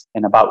rights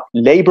and about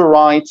labor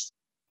rights.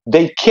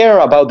 They care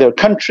about their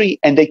country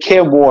and they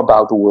care more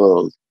about the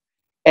world.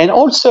 And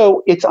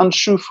also it's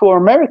untrue for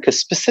America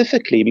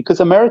specifically, because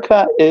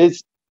America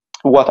is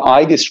what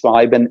I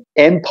describe an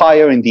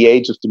empire in the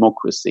age of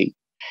democracy.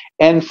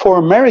 And for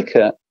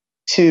America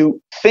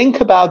to think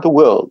about the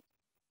world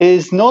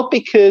is not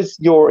because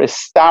you're a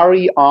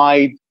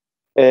starry-eyed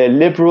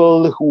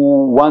liberal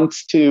who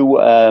wants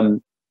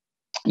to,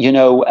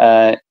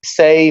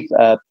 save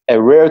a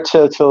rare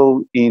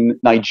turtle in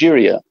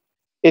Nigeria.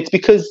 It's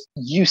because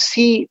you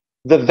see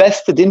the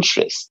vested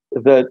interest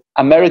that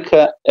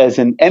America as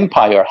an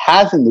empire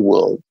has in the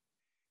world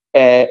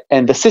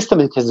and the system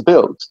it has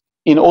built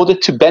in order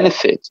to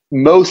benefit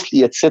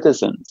mostly its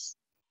citizens,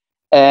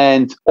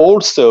 and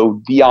also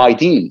the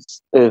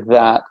ideas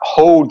that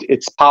hold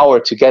its power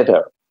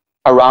together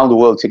around the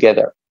world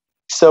together.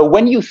 So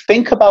when you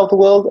think about the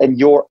world and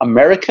you're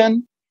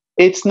American,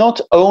 it's not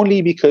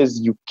only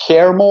because you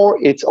care more,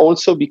 it's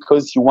also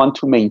because you want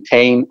to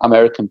maintain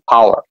American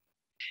power.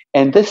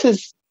 And this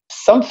is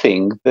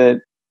something that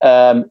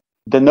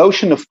the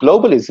notion of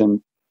globalism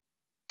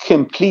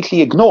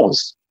completely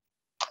ignores.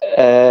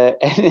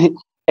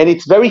 And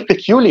it's very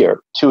peculiar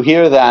to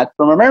hear that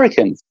from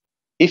Americans.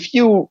 If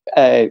you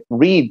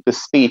read the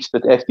speech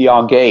that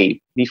FDR gave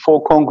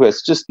before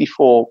Congress, just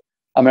before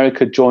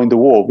America joined the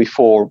war,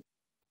 before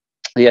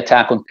the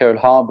attack on Pearl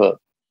Harbor,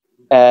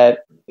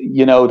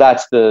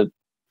 that's the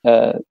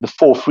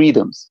four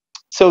freedoms.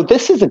 So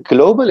this is a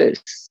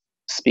globalist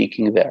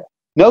speaking there.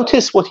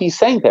 Notice what he's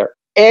saying there.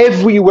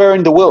 Everywhere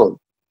in the world.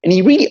 And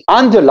he really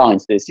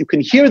underlines this. You can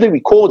hear the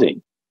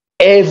recording.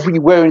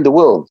 Everywhere in the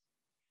world.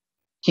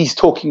 He's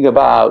talking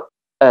about,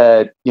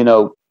 a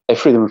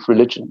freedom of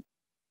religion.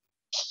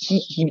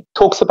 He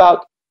talks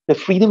about the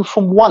freedom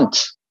from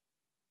want.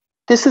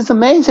 This is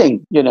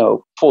amazing,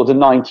 for the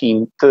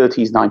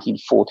 1930s,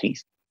 1940s.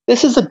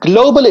 This is a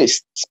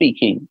globalist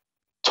speaking,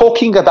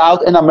 talking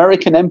about an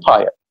American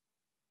empire.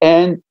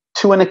 And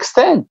to an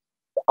extent,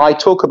 I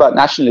talk about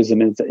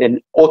nationalism as an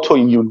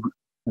autoimmune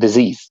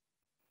disease.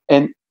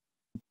 And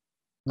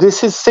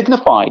this is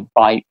signified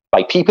by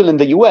people in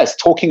the US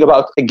talking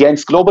about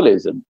against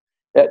globalism.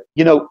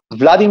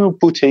 Vladimir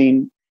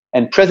Putin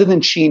and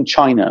President Xi in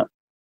China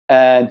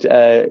and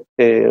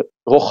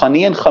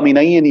Rouhani and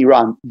Khamenei in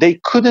Iran, they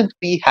couldn't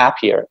be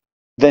happier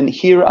than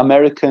hear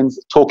Americans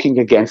talking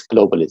against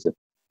globalism.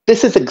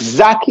 This is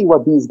exactly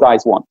what these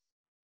guys want,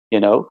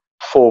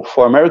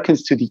 for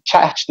Americans to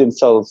detach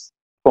themselves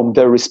from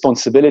their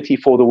responsibility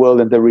for the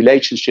world and their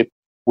relationship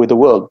with the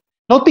world.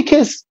 Not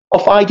because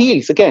of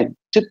ideals, again,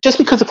 just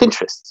because of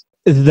interests.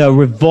 The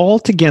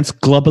revolt against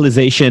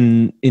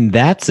globalization in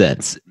that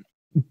sense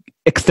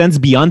extends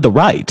beyond the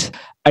right.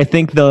 I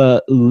think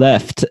the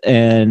left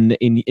and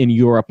in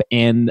Europe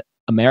and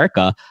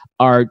America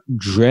are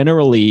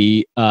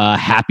generally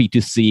happy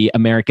to see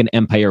American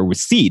empire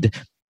recede.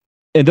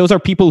 And those are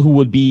people who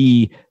would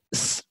be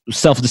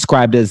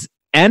self-described as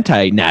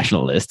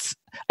anti-nationalists.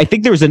 I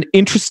think there's an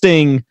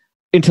interesting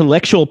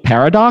intellectual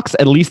paradox,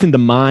 at least in the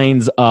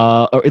minds,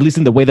 or at least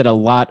in the way that a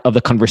lot of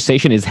the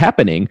conversation is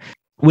happening,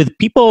 with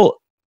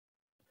people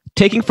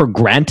taking for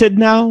granted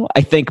now,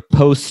 I think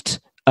post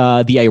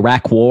the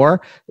Iraq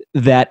War,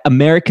 that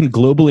American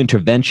global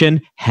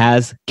intervention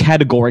has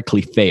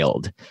categorically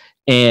failed.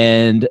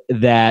 And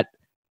that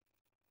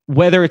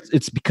whether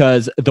it's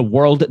because the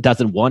world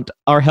doesn't want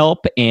our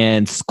help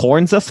and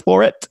scorns us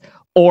for it,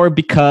 or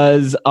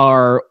because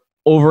our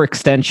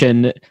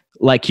overextension,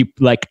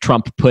 like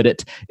Trump put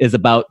it, is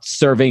about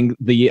serving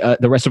the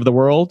rest of the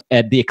world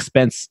at the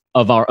expense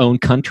of our own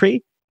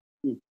country,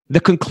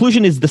 the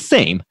conclusion is the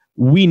same.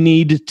 We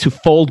need to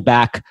fold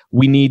back.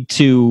 We need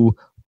to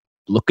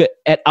look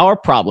at our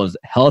problems,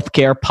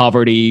 healthcare,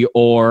 poverty,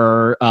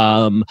 or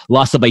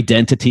loss of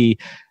identity.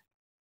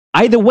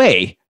 Either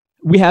way,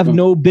 we have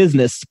no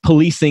business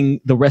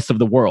policing the rest of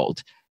the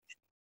world.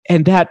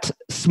 And that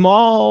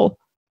small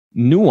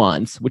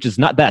nuance, which is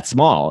not that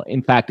small,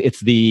 in fact,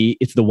 it's the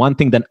one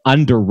thing that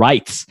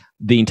underwrites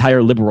the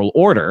entire liberal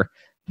order,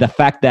 the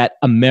fact that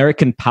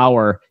American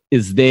power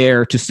is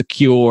there to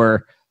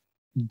secure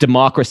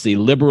democracy,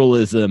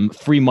 liberalism,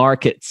 free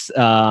markets,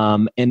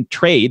 and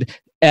trade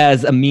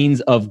as a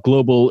means of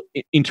global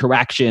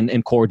interaction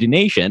and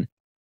coordination.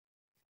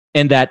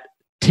 And that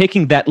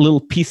taking that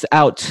little piece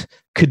out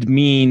could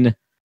mean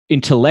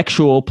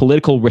intellectual,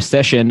 political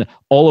recession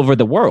all over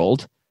the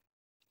world,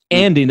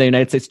 and in the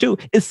United States too,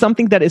 is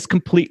something that is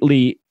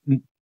completely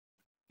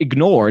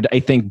ignored, I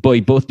think,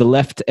 by both the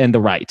left and the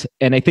right.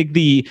 And I think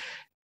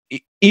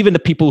even the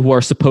people who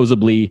are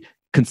supposedly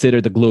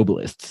considered the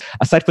globalists,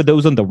 aside from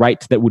those on the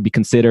right that would be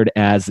considered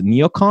as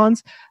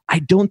neocons, I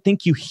don't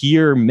think you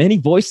hear many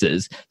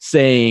voices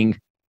saying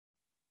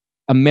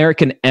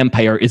American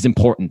empire is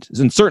important,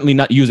 and certainly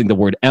not using the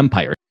word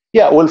empire.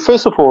 Yeah, well,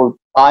 first of all,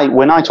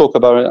 when I talk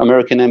about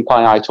American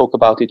empire, I talk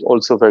about it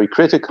also very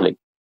critically.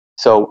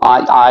 So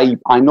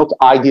I'm not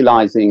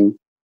idealizing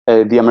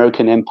the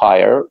American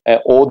empire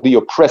or the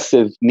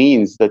oppressive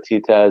means that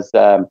it has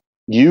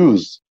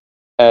used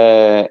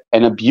and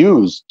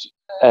abused,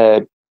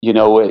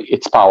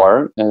 its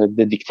power,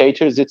 the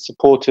dictators it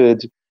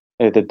supported,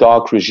 the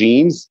dark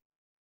regimes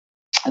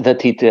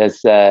that it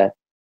has,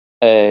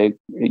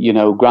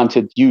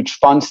 granted huge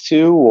funds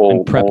to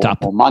or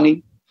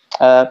money.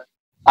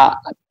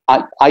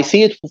 I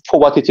see it for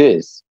what it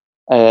is.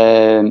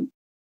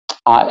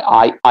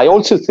 I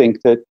also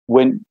think that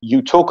when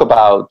you talk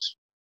about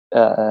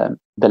the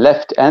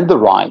left and the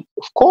right,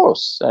 of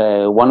course,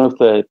 one of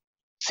the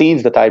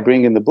scenes that I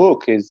bring in the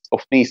book is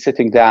of me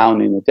sitting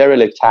down in a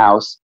derelict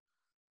house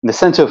in the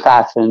center of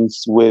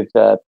Athens with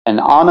an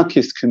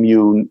anarchist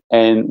commune.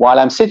 And while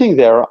I'm sitting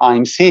there,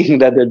 I'm seeing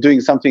that they're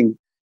doing something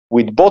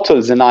with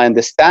bottles, and I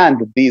understand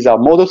that these are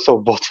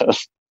Molotov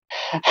bottles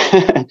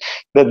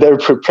that they're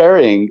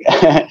preparing.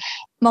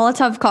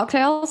 Molotov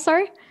cocktails,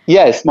 sorry?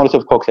 Yes,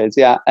 Molotov cocktails,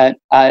 yeah.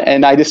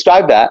 And I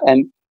describe that,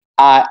 and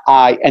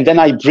then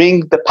I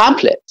bring the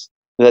pamphlet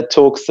that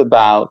talks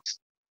about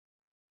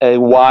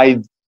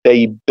why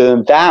they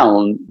burned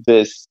down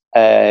this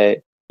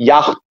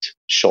yacht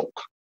shop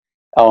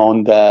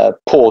on the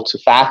port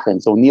of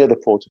Athens, or near the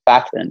port of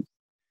Athens.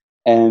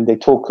 And they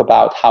talk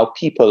about how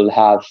people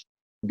have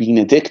been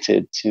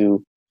addicted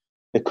to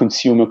the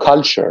consumer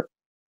culture,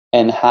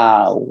 and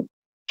how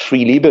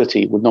free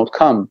liberty would not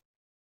come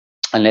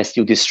unless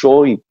you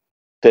destroy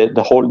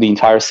the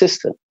entire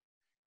system,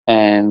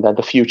 and that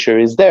the future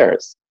is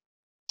theirs.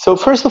 So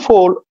first of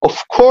all,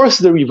 of course,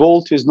 the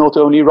revolt is not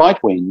only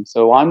right-wing.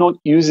 So I'm not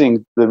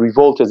using the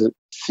revolt as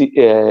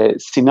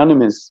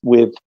synonymous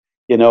with,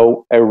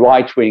 a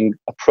right-wing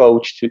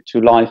approach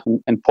to life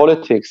and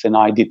politics, and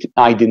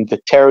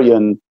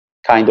identitarian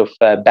kind of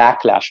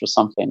backlash or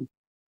something.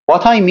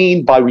 What I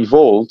mean by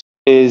revolt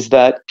is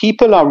that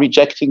people are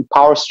rejecting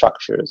power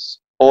structures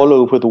all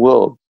over the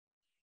world.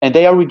 And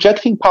they are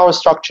rejecting power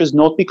structures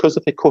not because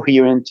of a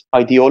coherent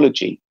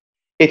ideology.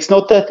 It's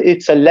not that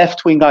it's a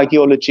left-wing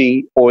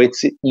ideology, or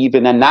it's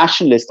even a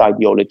nationalist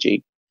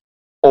ideology,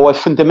 or a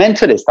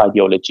fundamentalist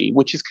ideology,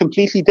 which is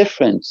completely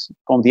different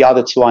from the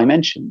other two I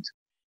mentioned.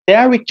 They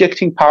are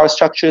rejecting power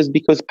structures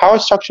because power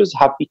structures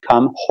have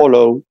become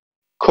hollow,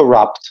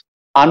 corrupt,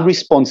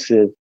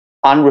 unresponsive,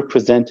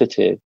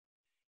 unrepresentative.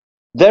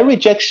 Their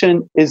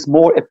rejection is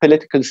more a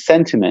political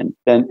sentiment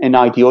than an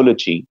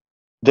ideology.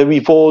 The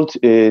revolt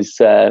is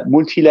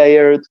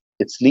multi-layered,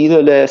 it's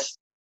leaderless,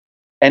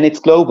 and it's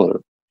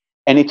global.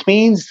 And it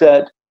means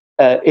that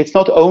it's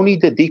not only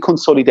the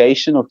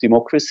deconsolidation of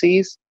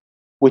democracies,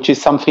 which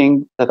is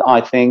something that I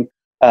think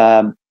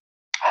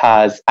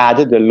has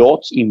added a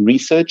lot in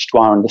research to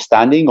our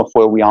understanding of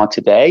where we are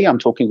today. I'm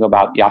talking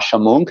about Yasha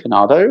Monk and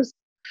others.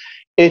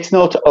 It's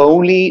not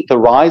only the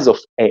rise of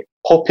a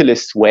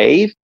populist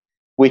wave,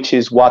 which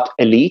is what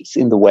elites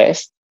in the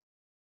West,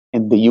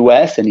 in the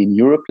US and in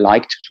Europe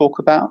like to talk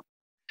about,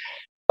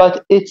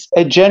 but it's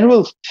a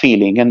general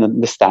feeling and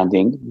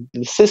understanding.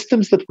 The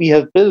systems that we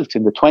have built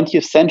in the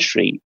 20th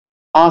century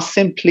are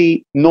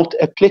simply not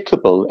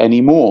applicable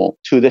anymore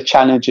to the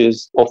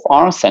challenges of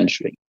our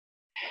century.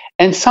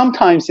 And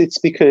sometimes it's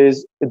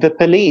because the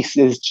police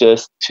is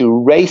just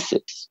too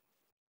racist.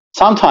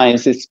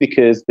 Sometimes it's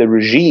because the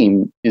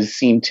regime is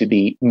seen to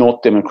be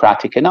not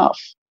democratic enough.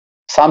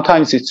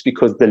 Sometimes it's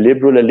because the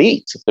liberal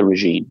elites of the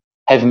regime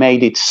have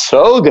made it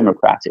so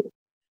democratic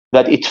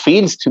that it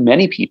feels to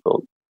many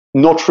people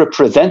not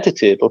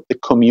representative of the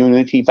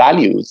community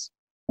values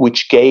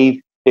which gave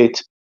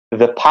it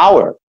the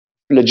power,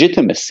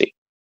 legitimacy.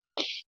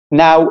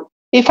 Now,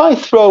 if I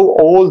throw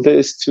all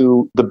this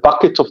to the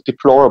bucket of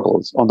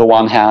deplorables on the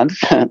one hand,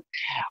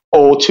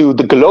 or to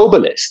the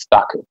globalist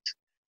bucket,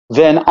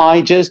 then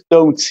I just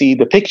don't see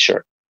the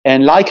picture.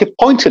 And like a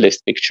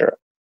pointillist picture,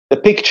 the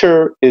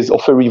picture is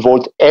of a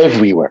revolt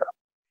everywhere.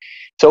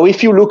 So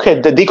if you look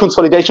at the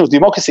deconsolidation of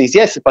democracies,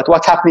 yes, but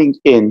what's happening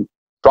in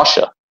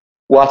Russia?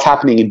 What's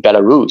happening in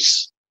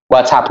Belarus?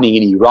 What's happening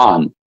in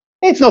Iran?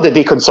 It's not a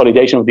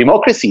deconsolidation of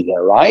democracy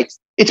there, right?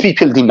 It's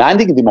people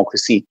demanding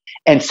democracy.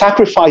 and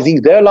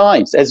sacrificing their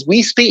lives as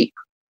we speak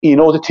in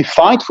order to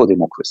fight for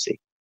democracy.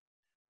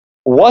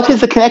 What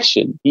is the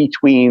connection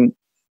between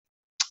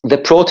the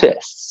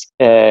protests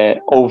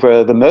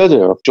over the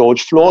murder of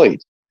George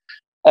Floyd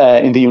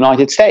in the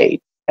United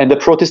States and the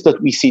protests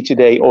that we see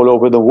today all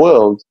over the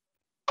world,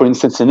 for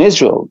instance, in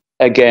Israel,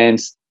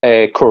 against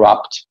a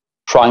corrupt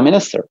prime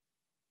minister?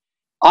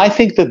 I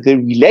think that the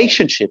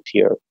relationship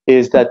here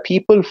is that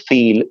people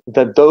feel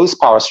that those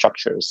power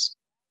structures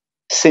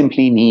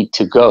simply need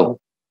to go,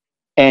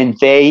 and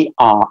they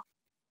are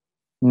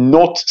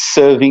not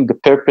serving the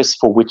purpose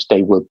for which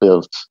they were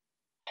built.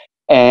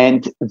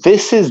 And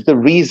this is the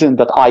reason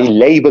that I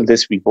label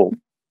this revolt.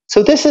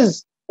 So this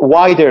is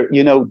wider,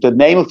 the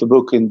name of the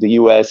book in the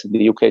US and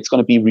the UK, it's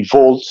going to be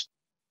Revolt,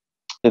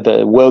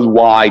 the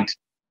worldwide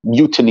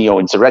mutiny or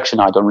insurrection,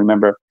 I don't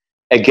remember,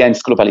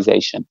 against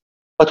globalization.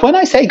 But when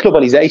I say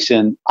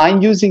globalization,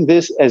 I'm using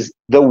this as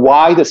the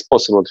widest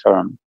possible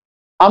term.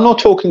 I'm not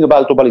talking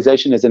about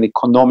globalization as an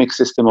economic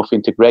system of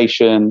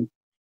integration,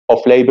 of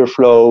labor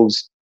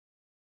flows,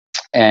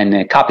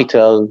 and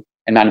capital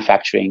and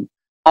manufacturing.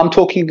 I'm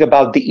talking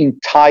about the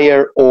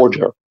entire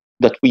order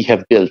that we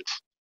have built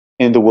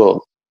in the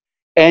world.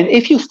 And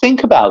if you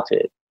think about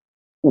it,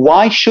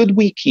 why should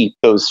we keep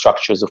those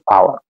structures of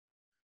power?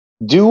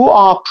 Do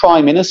our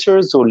prime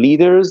ministers or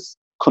leaders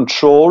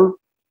control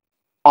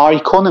our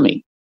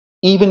economy,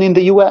 even in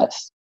the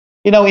US?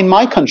 In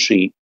my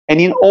country and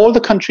in all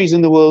the countries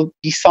in the world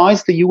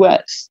besides the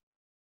US,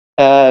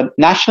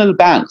 national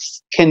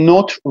banks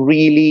cannot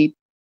really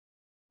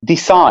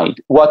decide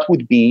what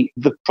would be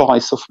the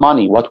price of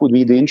money, what would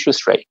be the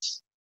interest rates.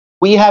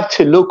 We have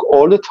to look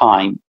all the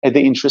time at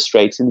the interest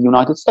rates in the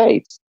United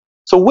States.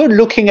 So we're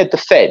looking at the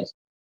Fed.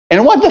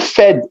 And what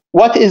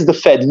is the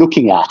Fed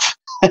looking at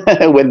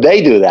when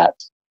they do that?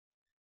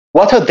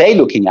 What are they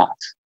looking at?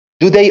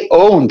 Do they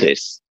own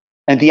this?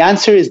 And the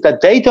answer is that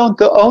they don't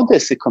own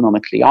this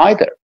economically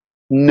either.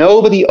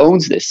 Nobody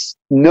owns this.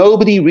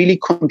 Nobody really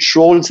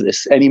controls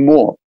this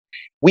anymore.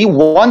 We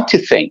want to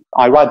think,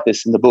 I write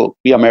this in the book,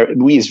 we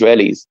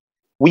Israelis,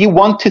 we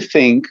want to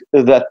think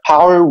that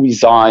power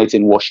resides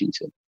in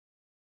Washington.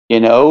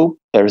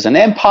 There's an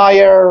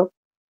empire,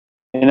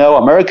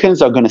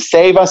 Americans are going to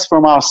save us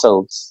from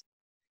ourselves.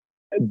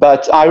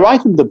 But I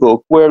write in the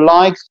book, we're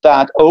like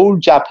that old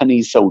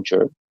Japanese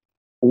soldier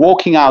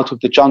walking out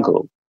of the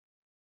jungle.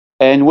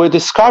 And we're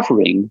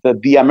discovering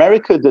that the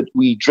America that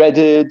we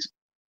dreaded,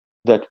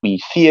 that we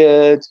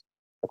feared,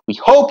 that we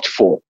hoped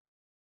for,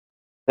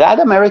 that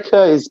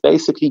America is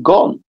basically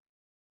gone.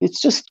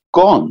 It's just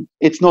gone.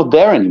 It's not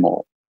there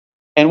anymore.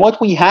 And what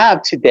we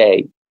have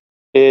today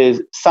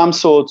is some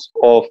sort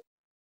of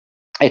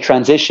a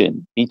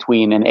transition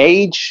between an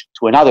age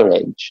to another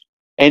age.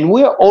 And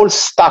we're all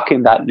stuck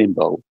in that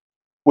limbo.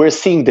 We're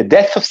seeing the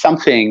death of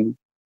something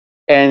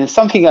and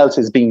something else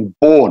is being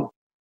born.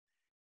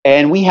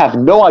 And we have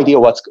no idea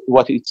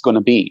what it's going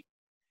to be.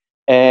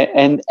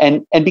 And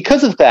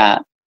because of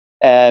that,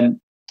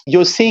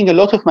 you're seeing a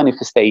lot of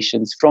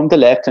manifestations from the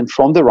left and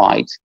from the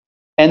right,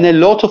 and a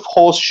lot of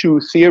horseshoe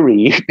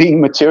theory being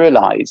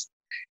materialized.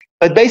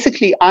 But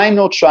basically, I'm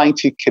not trying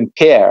to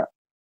compare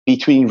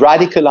between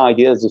radical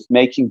ideas of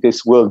making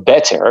this world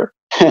better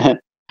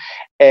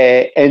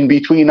and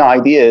between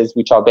ideas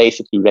which are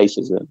basically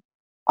racism.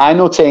 I'm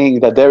not saying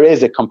that there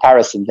is a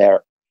comparison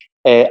there.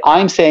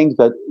 I'm saying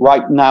that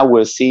right now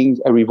we're seeing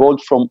a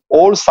revolt from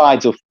all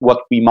sides of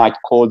what we might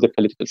call the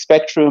political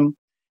spectrum,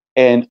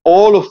 and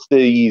all of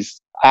these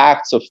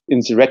acts of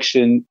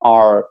insurrection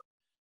are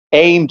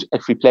aimed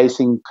at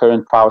replacing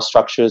current power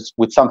structures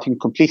with something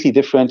completely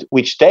different,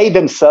 which they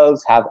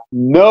themselves have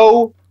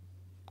no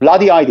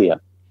bloody idea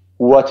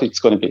what it's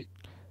going to be.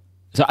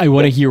 So I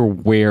want to hear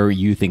where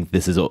you think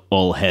this is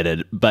all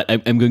headed, but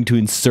I'm going to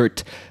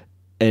insert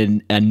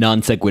a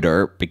non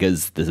sequitur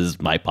because this is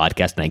my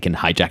podcast and I can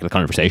hijack the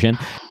conversation.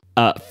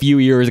 A few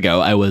years ago,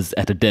 I was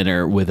at a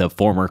dinner with a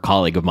former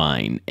colleague of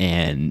mine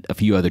and a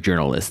few other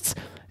journalists.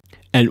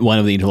 And one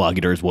of the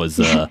interlocutors was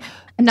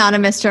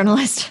anonymous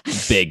journalist,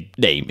 big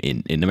name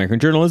in American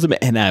journalism.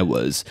 And I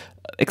was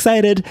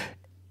excited.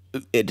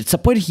 At some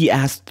point, he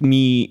asked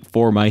me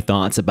for my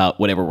thoughts about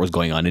whatever was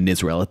going on in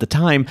Israel at the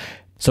time.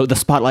 So the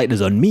spotlight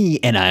is on me,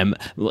 and I'm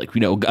like,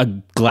 a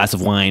glass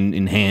of wine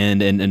in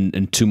hand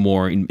and two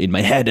more in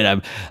my head,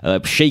 and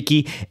I'm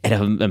shaky,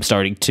 and I'm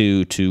starting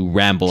to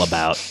ramble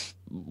about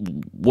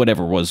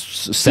whatever was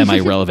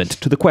semi-relevant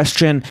to the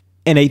question.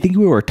 And I think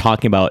we were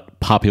talking about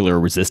popular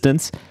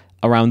resistance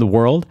around the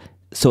world.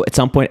 So at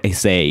some point I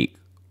say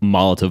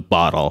Molotov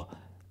bottle,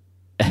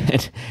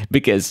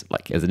 because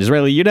as an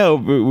Israeli,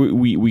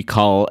 we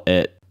call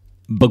it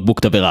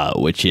bakbuk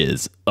tavera, which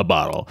is a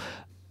bottle.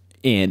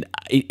 And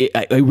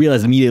I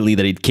realized immediately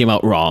that it came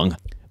out wrong.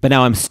 But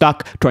now I'm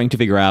stuck trying to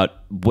figure out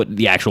what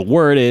the actual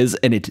word is,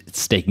 and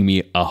it's taking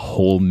me a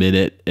whole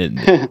minute, and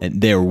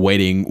they're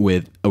waiting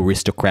with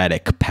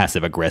aristocratic,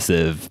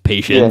 passive-aggressive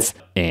patience.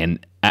 Yeah.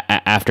 And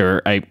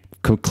after I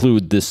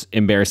conclude this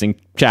embarrassing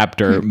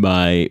chapter,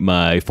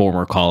 my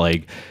former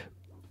colleague,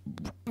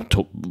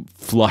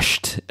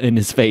 flushed in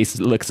his face,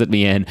 looks at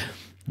me and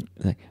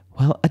Like,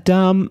 well,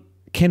 Adam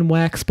can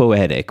wax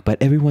poetic,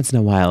 but every once in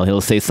a while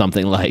he'll say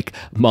something like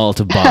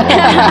Malta bottle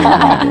and you'll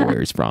remember where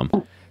he's from.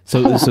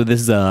 So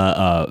this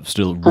is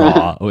still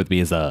raw with me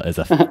as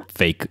a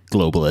fake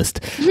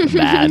globalist,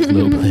 mad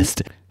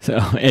globalist. So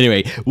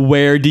anyway,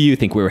 where do you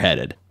think we're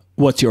headed?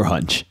 What's your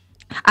hunch?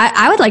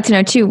 I would like to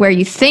know too where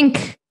you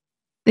think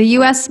the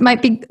U.S.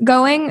 might be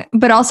going,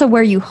 but also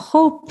where you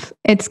hope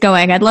it's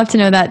going. I'd love to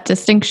know that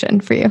distinction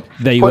for you.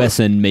 The U.S.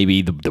 and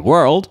maybe the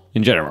world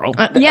in general.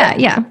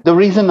 Yeah. The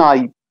reason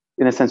I,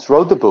 in a sense,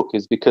 wrote the book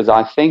is because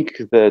I think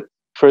that,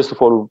 first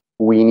of all,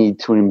 we need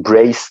to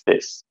embrace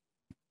this.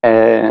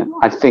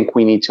 I think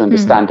we need to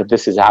understand that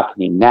this is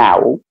happening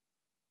now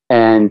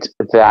and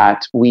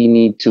that we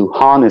need to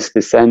harness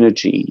this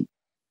energy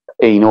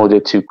in order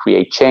to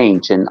create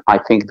change. And I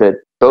think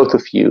that both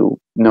of you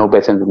know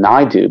better than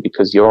I do,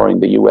 because you're in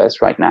the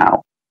US right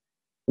now,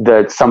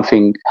 that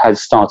something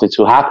has started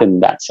to happen in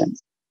that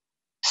sense.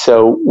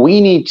 So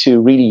we need to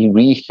really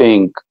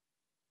rethink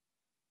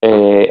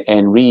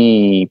and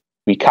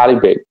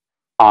recalibrate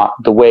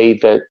the way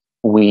that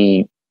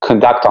we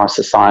conduct our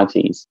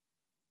societies.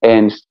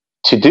 And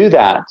to do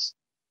that,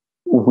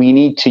 we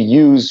need to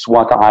use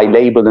what I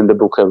label in the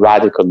book a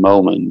radical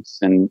moment.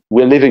 And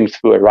we're living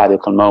through a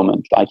radical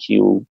moment, like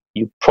you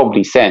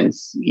probably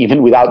sense,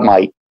 even without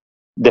my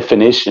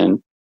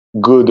definition,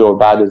 good or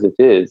bad as it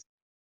is.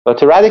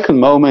 But a radical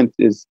moment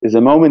is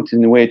a moment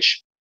in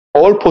which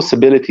all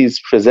possibilities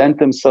present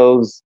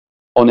themselves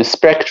on a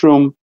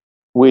spectrum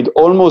with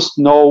almost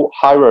no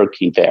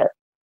hierarchy there.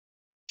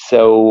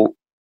 So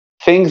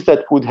things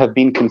that would have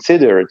been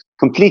considered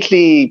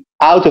completely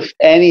out of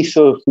any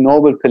sort of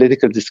normal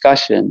political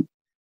discussion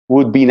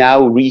would be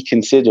now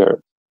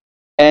reconsidered.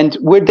 And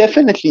we're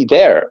definitely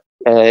there.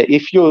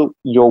 If you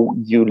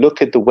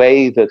look at the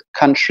way that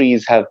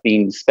countries have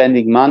been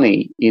spending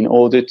money in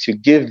order to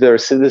give their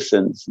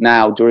citizens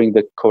now during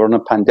the corona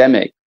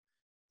pandemic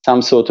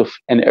some sort of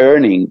an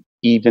earning,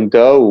 even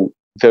though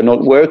they're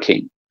not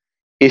working.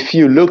 If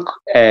you look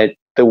at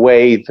the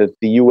way that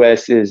the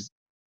US is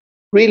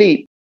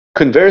really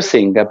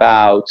conversing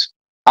about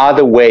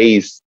other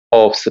ways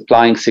of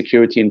supplying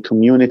security in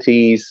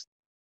communities,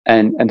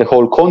 and the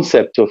whole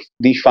concept of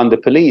defund the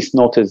police,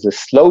 not as a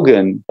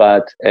slogan,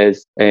 but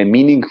as a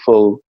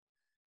meaningful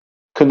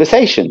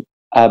conversation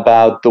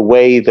about the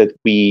way that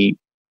we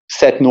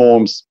set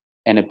norms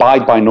and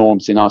abide by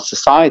norms in our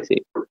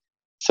society.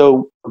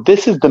 So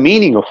this is the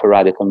meaning of a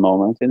radical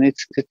moment, and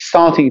it's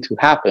starting to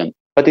happen,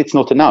 but it's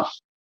not enough.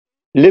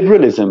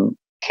 Liberalism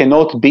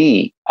cannot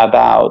be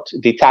about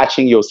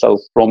detaching yourself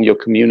from your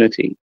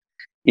community.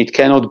 It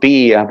cannot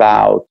be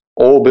about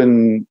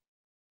urban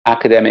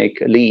academic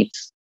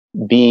elites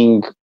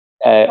being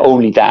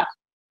only that.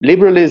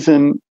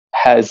 Liberalism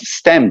has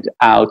stemmed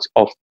out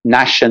of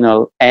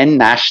national and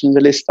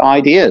nationalist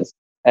ideas,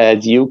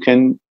 as you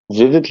can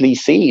vividly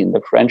see in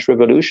the French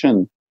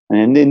Revolution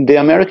and in the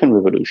American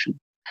Revolution.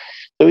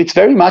 So it's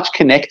very much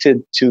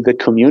connected to the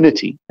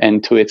community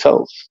and to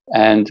itself.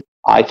 And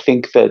I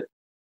think that,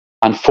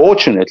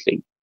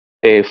 unfortunately,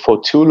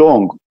 for too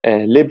long,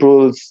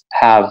 liberals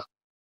have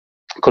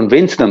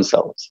convinced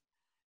themselves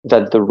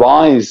that the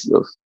rise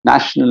of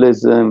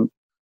nationalism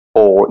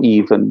or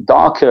even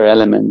darker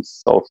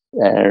elements of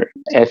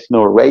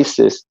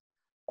ethno-racist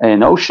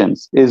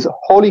notions is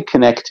wholly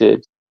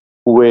connected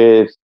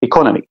with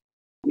economy.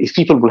 If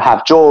people will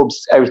have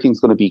jobs,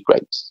 everything's going to be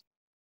great.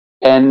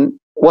 And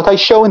what I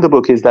show in the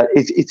book is that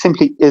it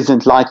simply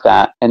isn't like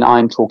that. And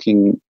I'm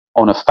talking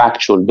on a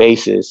factual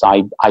basis.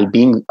 I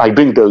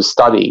bring those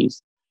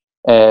studies.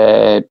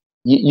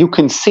 You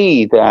can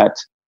see that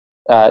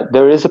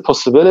there is a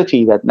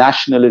possibility that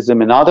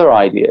nationalism and other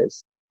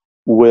ideas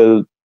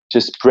will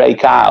just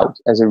break out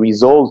as a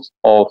result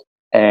of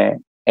the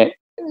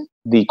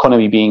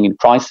economy being in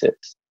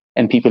crisis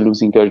and people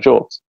losing their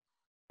jobs.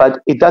 But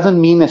it doesn't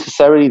mean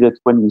necessarily that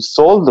when you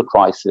solve the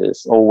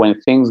crisis or when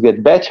things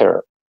get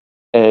better,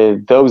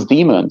 those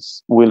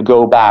demons will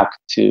go back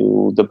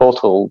to the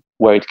bottle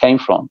where it came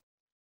from.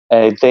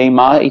 They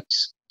might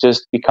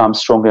just become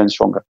stronger and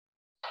stronger.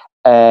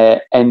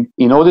 And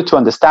in order to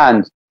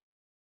understand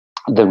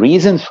the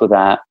reason for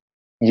that,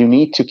 you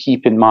need to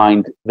keep in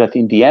mind that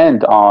in the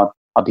end, our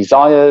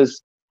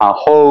desires, our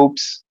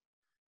hopes,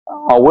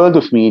 our world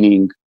of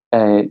meaning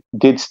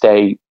did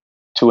stay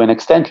to an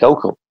extent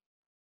local.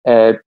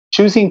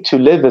 Choosing to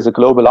live as a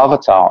global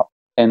avatar,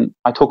 and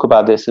I talk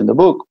about this in the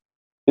book,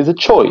 is a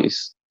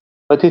choice,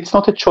 but it's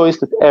not a choice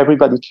that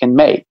everybody can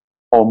make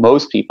or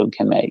most people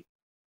can make.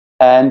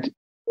 And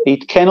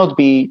it cannot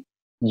be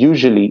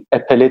usually a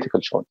political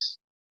choice.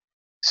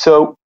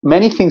 So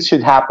many things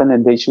should happen,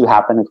 and they should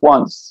happen at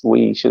once.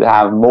 We should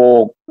have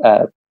more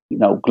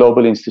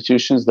global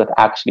institutions that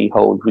actually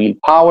hold real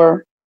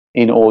power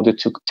in order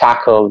to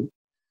tackle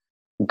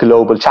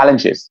global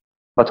challenges.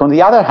 But on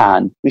the other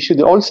hand, we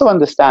should also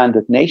understand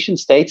that nation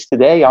states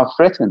today are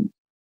threatened.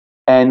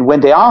 And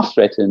when they are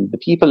threatened, the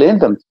people in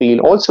them feel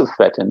also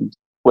threatened,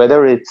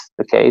 whether it's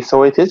the case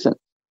or it isn't.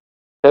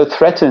 They're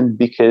threatened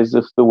because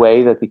of the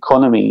way that the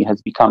economy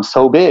has become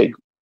so big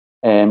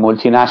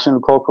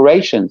multinational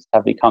corporations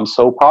have become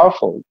so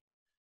powerful.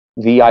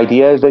 The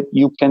idea that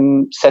you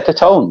can set a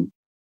tone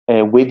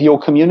with your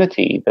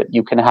community, that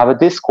you can have a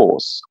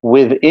discourse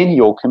within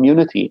your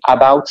community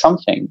about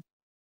something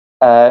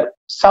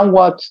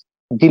somewhat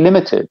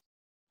delimited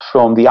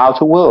from the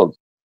outer world.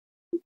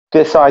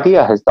 This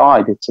idea has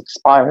died, it's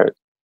expired.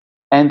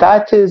 And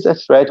that is a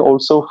threat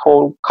also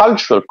for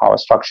cultural power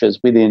structures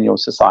within your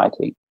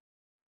society.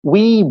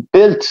 We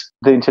built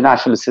the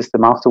international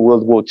system after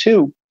World War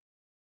II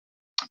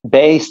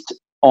based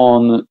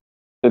on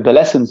the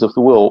lessons of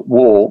the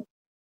war,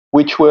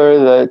 which were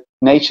that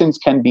nations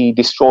can be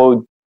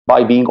destroyed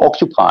by being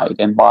occupied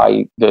and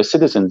by their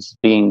citizens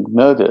being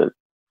murdered.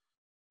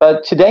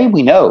 But today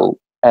we know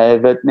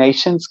that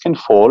nations can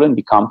fall and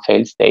become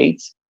failed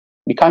states,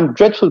 become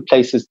dreadful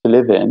places to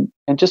live in,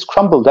 and just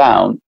crumble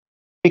down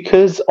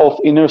because of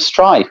inner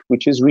strife,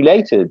 which is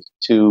related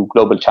to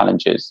global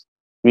challenges,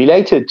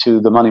 related to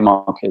the money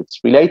markets,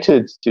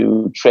 related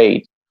to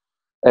trade,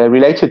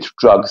 related to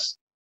drugs.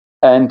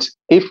 And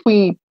if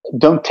we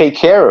don't take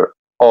care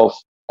of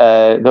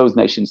those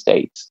nation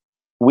states,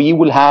 we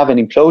will have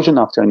an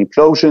implosion after an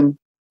implosion,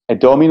 a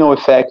domino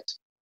effect,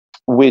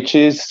 which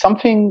is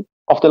something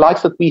of the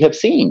likes that we have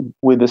seen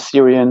with the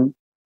Syrian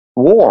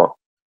war.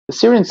 The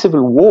Syrian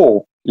civil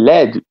war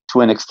led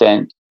to an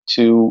extent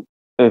to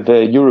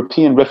the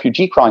European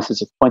refugee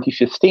crisis of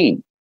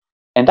 2015.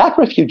 And that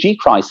refugee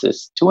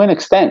crisis, to an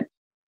extent,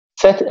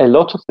 set a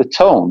lot of the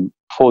tone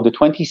for the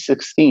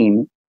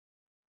 2016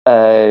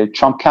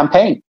 Trump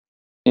campaign.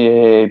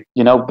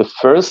 The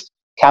first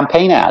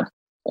campaign ad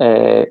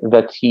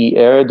that he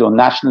aired on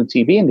national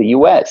TV in the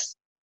US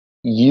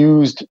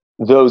used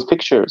those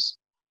pictures.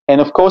 And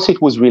of course,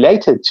 it was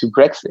related to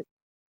Brexit.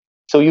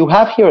 So you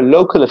have here a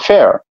local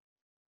affair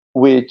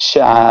which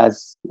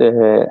has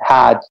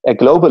had a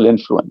global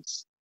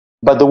influence.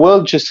 But the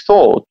world just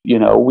thought,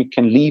 we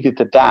can leave it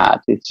at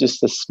that. It's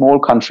just a small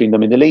country in the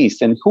Middle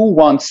East. And who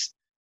wants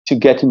to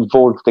get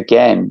involved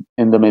again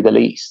in the Middle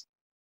East?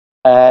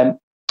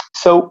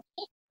 So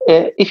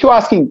if you're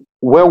asking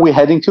where we're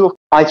heading to,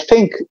 I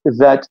think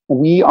that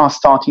we are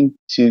starting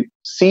to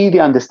see the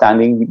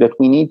understanding that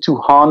we need to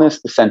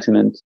harness the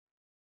sentiment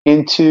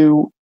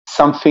into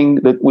something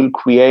that will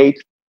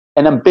create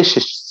an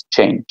ambitious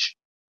change.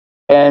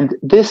 And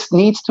this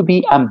needs to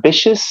be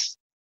ambitious,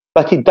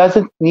 but it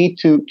doesn't need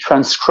to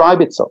transcribe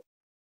itself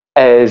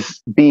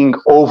as being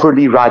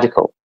overly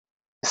radical.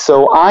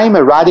 So I'm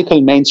a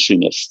radical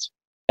mainstreamist.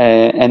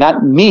 And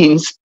that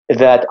means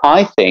that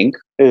I think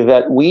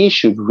that we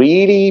should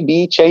really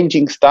be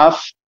changing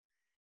stuff.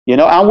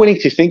 I'm willing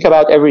to think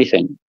about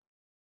everything,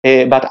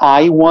 but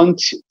I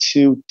want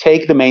to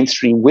take the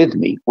mainstream with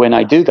me when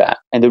I do that.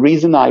 And the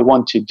reason I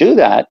want to do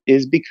that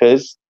is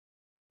because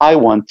I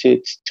want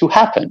it to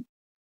happen.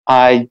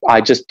 I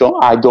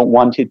don't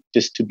want it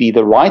just to be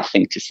the right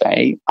thing to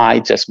say. I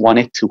just want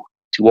it to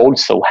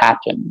also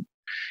happen.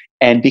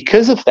 And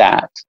because of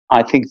that,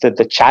 I think that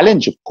the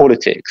challenge of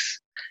politics,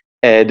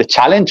 the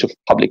challenge of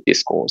public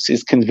discourse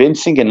is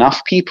convincing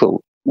enough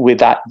people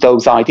with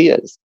those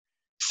ideas.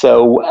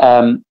 So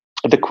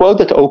the quote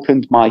that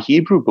opened my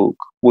Hebrew book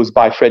was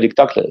by Frederick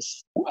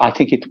Douglass. I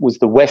think it was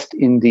the West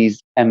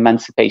Indies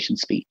Emancipation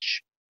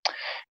speech,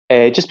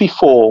 just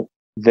before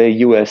the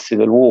US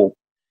Civil War.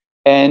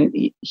 And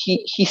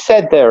he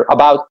said there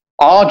about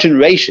our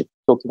generation,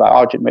 talked about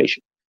our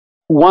generation,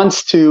 who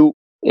wants to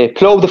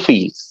plow the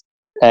fields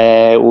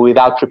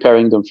without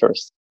preparing them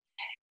first.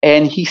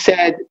 And he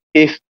said,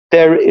 if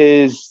there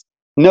is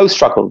no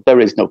struggle, there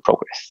is no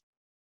progress.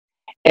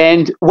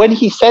 And when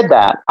he said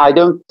that, I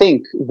don't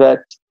think that,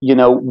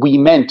 we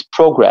meant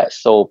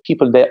progress, or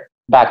people that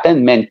back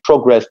then meant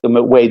progress the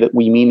way that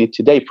we mean it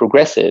today,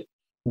 progressive.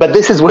 But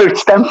this is where it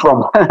stemmed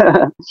from,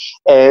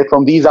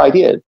 from these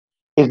ideas.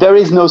 If there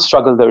is no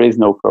struggle, there is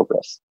no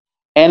progress.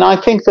 And I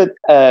think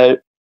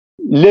that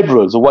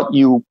liberals, or what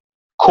you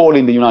call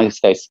in the United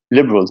States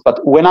liberals,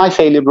 but when I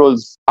say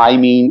liberals, I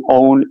mean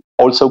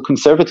also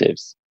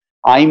conservatives.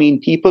 I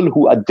mean people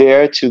who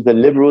adhere to the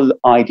liberal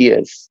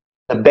ideas,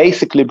 the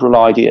basic liberal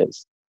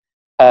ideas,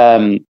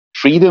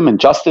 freedom and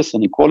justice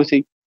and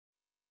equality.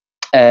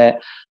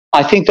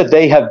 I think that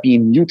they have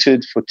been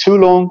muted for too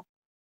long.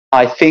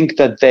 I think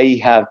that they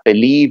have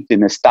believed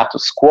in a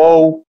status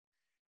quo.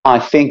 I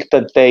think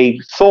that they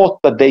thought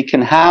that they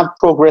can have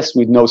progress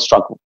with no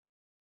struggle.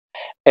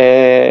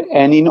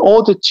 And in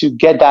order to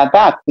get that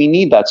back, we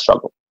need that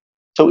struggle.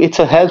 So it's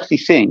a healthy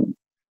thing.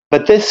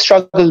 But this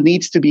struggle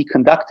needs to be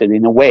conducted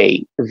in a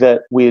way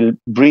that will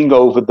bring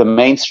over the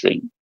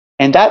mainstream.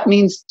 And that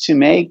means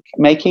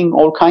making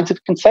all kinds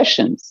of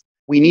concessions.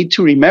 We need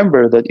to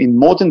remember that in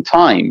modern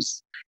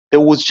times, there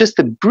was just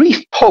a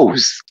brief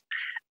pause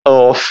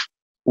of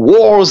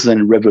wars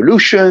and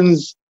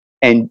revolutions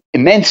and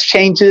immense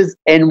changes,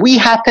 and we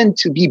happened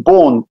to be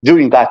born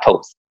during that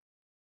pause.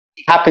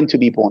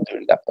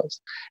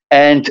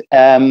 And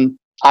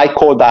I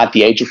call that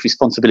the age of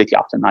responsibility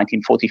after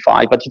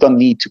 1945, but you don't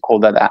need to call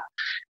that.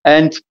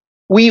 And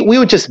we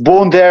were just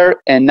born there,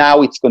 and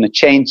now it's going to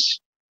change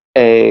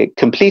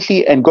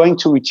completely and going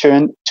to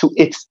return to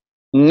its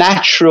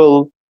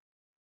natural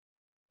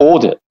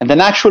order. And the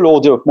natural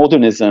order of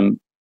modernism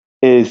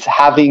is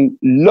having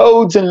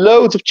loads and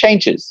loads of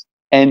changes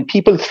and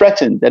people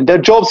threatened and their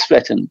jobs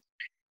threatened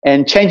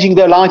and changing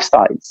their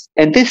lifestyles.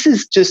 And this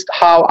is just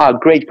how our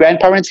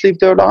great-grandparents lived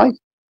their life.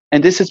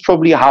 And this is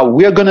probably how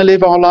we're going to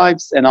live our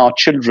lives, and our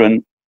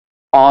children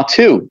are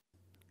too.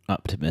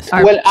 Optimistic.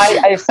 Well,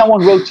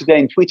 someone wrote today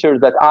in Twitter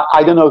that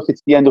I don't know if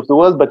it's the end of the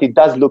world, but it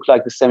does look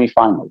like the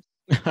semifinals.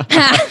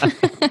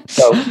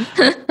 So,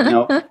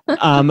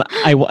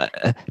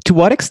 to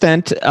what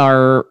extent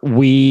are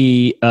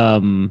we,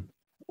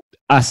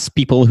 us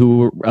people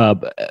who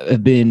have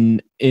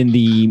been in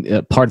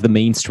the part of the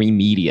mainstream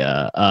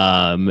media,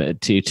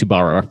 to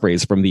borrow a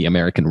phrase from the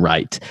American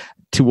right,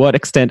 to what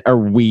extent are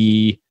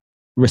we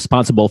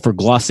responsible for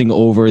glossing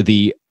over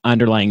the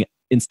underlying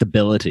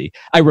instability?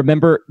 I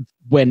remember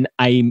when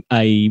I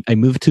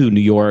moved to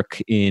New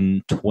York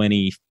in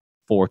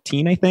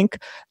 2014, I think.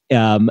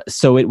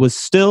 So it was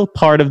still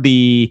part of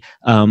the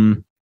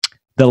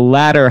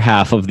latter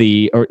half of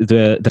the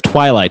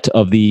twilight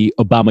of the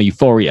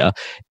Obama-phoria.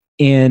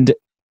 And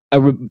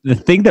the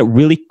thing that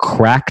really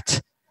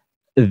cracked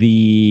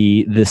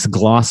this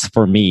gloss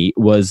for me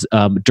was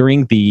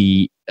during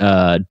the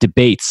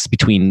debates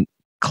between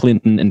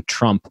Clinton and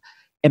Trump.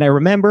 And I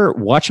remember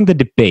watching the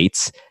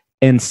debates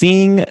and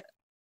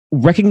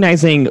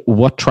recognizing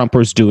what Trump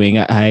was doing.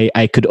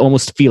 I could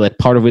almost feel it.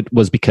 Part of it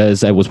was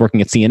because I was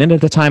working at CNN at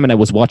the time, and I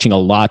was watching a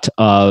lot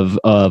of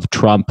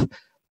Trump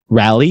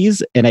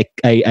rallies, and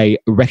I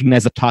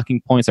recognized the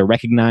talking points. I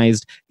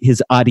recognized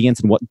his audience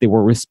and what they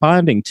were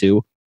responding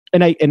to.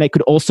 And I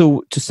could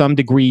also, to some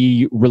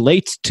degree,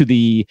 relate to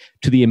the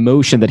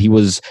emotion that he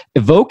was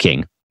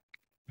evoking.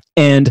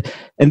 And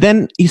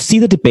then you see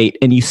the debate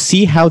and you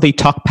see how they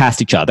talk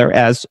past each other,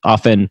 as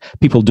often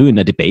people do in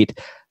a debate.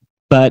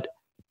 But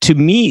to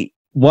me,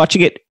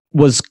 watching it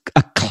was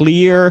a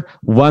clear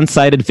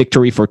one-sided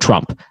victory for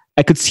Trump.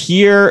 I could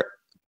hear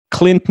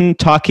Clinton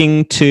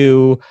talking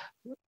to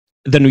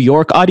the New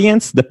York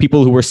audience, the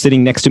people who were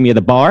sitting next to me at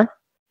the bar,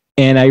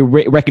 and I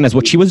recognized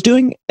what she was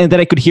doing, and then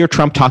I could hear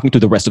Trump talking to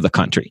the rest of the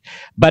country.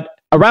 But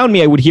around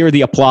me, I would hear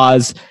the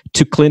applause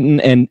to Clinton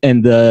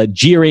and the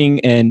jeering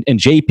and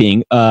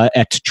japing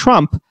at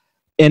Trump.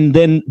 And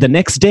then the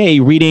next day,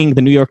 reading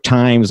the New York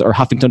Times or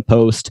Huffington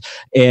Post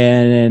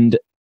and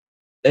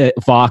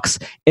Vox,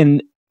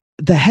 and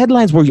the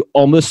headlines were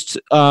almost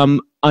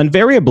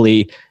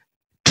invariably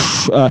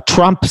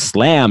Trump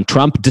slammed,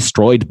 Trump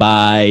destroyed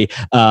by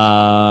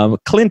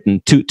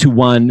Clinton to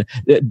one,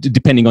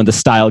 depending on the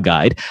style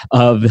guide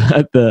of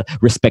the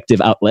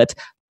respective outlet.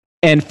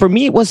 And for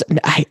me, it was,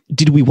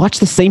 did we watch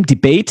the same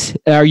debate?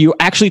 Are you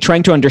actually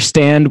trying to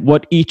understand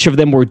what each of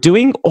them were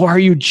doing? Or are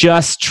you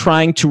just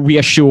trying to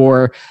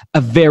reassure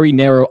a very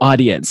narrow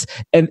audience?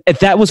 And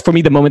that was, for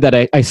me, the moment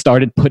that I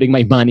started putting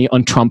my money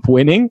on Trump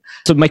winning.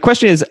 So my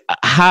question is,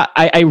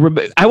 I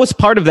was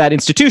part of that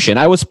institution.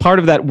 I was part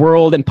of that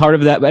world and part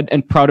of that,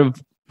 and proud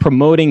of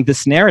promoting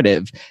this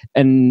narrative,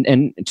 and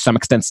to some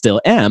extent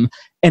still am.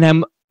 And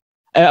I'm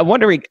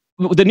wondering,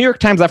 the New York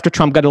Times, after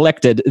Trump got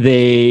elected,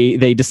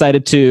 they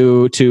decided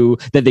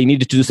that they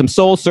needed to do some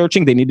soul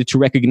searching. They needed to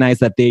recognize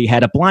that they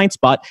had a blind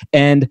spot,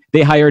 and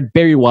they hired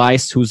Barry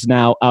Weiss, who's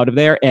now out of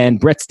there, and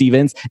Bret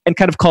Stephens, and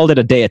kind of called it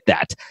a day at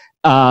that.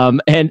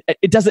 And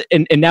it doesn't.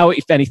 And now,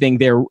 if anything,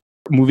 they're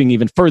moving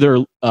even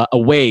further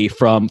away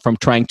from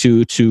trying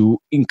to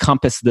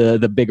encompass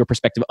the bigger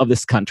perspective of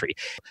this country.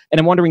 And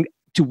I'm wondering,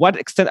 to what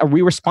extent are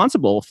we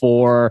responsible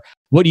for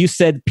what you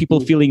said, people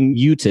feeling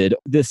muted,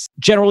 this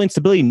general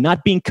instability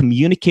not being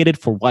communicated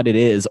for what it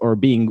is, or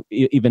being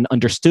even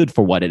understood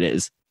for what it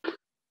is?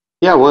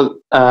 Yeah, well,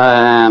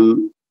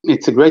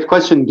 it's a great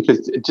question,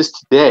 because just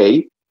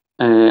today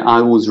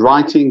I was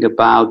writing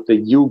about the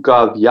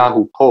YouGov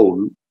Yahoo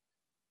poll,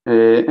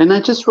 and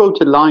I just wrote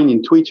a line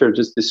in Twitter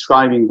just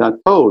describing that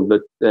poll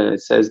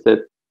that says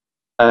that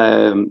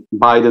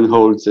Biden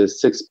holds a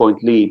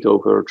 6-point lead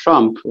over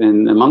Trump,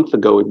 and a month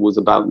ago it was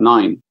about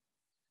 9.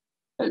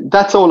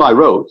 That's all I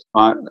wrote.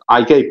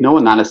 I gave no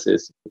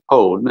analysis of the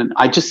poll, and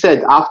I just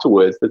said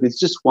afterwards that it's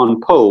just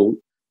one poll,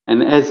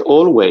 and as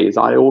always,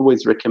 I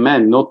always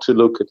recommend not to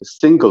look at a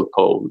single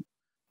poll,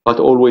 but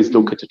always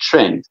look at a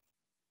trend.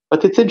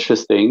 But it's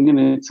interesting, and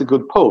it's a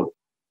good poll,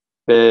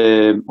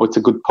 or it's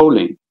a good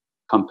polling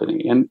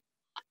company. And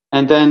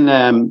then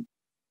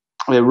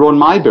Ron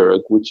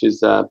Meiberg, which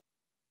is a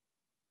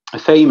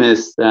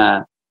famous,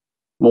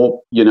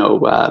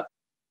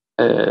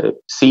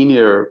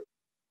 senior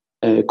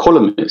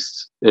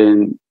columnist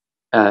in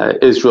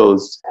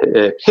Israel's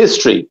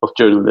history of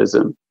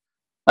journalism,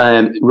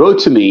 wrote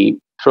to me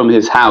from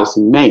his house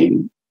in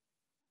Maine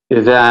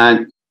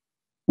that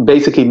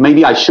basically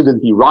maybe I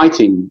shouldn't be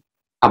writing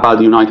about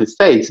the United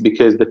States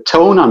because the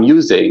tone I'm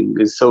using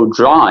is so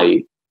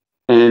dry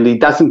and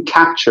it doesn't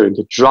capture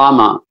the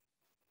drama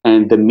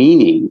and the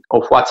meaning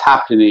of what's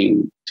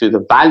happening to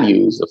the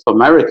values of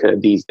America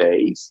these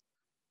days,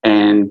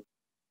 and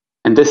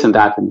this and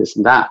that and this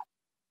and that.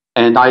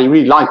 And I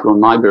really like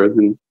Ron Meiberg,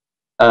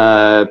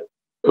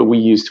 and we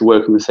used to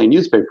work in the same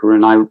newspaper,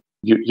 and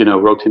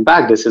wrote him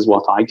back, this is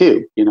what I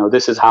do.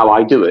 This is how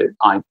I do it.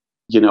 I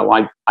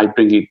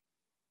bring it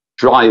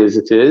dry as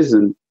it is,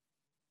 and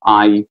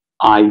I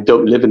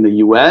don't live in the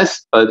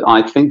US, but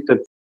I think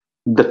that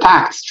the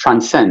facts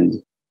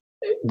transcend.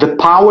 The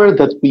power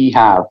that we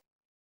have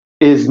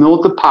is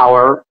not the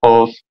power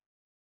of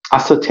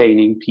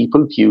ascertaining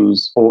people's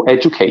views or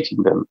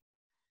educating them.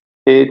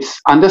 It's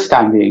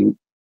understanding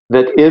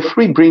that if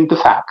we bring the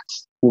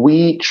facts,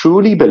 we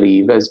truly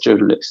believe as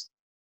journalists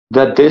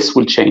that this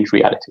will change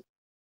reality.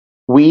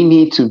 We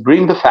need to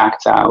bring the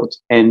facts out,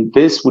 and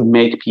this would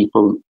make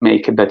people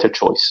make a better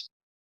choice.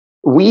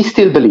 We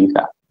still believe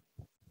that.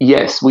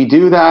 Yes, we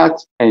do that,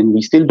 and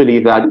we still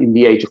believe that in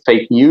the age of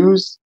fake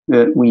news,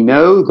 we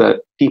know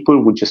that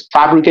people will just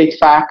fabricate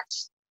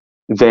facts.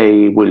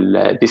 They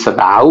will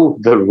disavow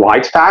the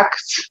right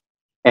facts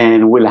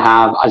and will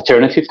have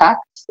alternative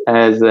facts,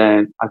 as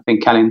I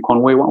think Kellyanne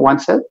Conway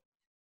once said.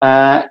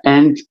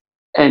 And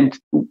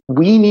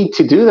we need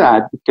to do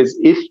that, because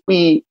if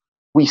we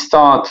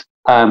start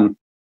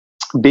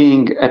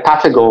being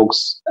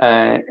pedagogues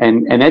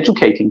and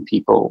educating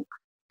people,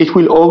 it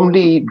will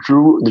only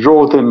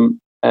draw them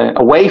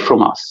away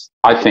from us,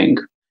 I think,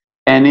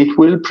 and it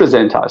will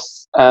present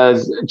us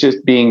as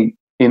just being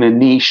in a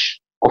niche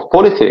of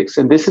politics.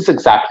 And this is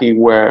exactly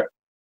where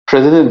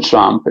President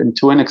Trump, and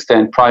to an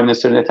extent Prime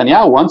Minister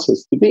Netanyahu, wants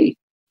us to be.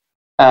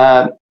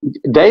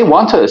 They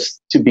want us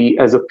to be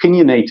as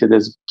opinionated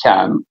as we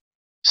can,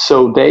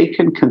 so they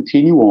can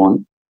continue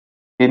on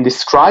in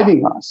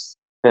describing us,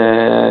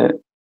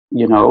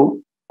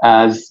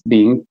 as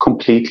being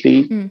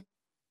completely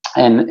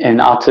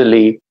and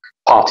utterly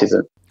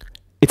partisan.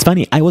 It's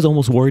funny. I was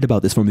almost worried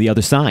about this from the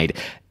other side.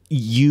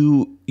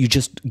 You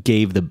just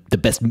gave the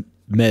best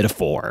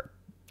metaphor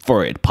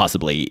for it,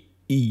 possibly.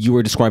 You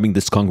were describing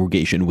this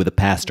congregation with a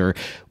pastor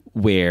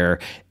where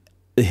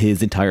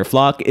his entire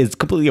flock is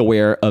completely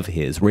aware of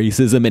his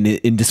racism and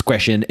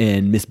indiscretion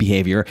and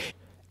misbehavior,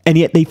 and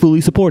yet they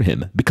fully support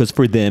him because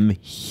for them,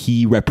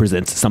 he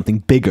represents something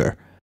bigger.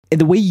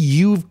 And the way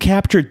you've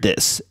captured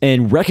this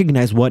and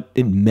recognized what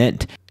it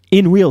meant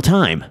in real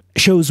time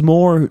shows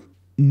more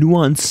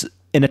nuance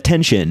and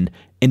attention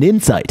and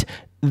insight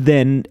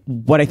than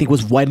what I think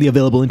was widely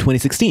available in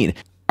 2016.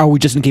 Are we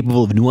just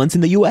incapable of nuance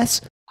in the US?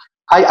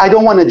 I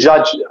don't want to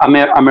judge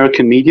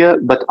American media,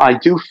 but I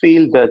do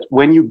feel that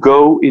when you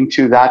go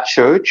into that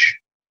church,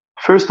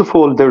 first of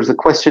all, there's a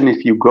question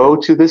if you go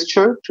to this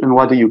church and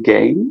what do you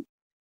gain?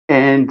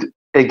 And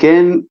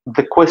again,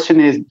 the question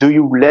is, do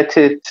you let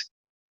it,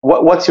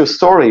 what's your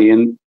story?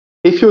 And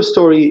if your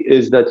story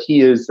is that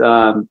he is,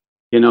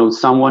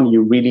 someone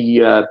you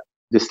really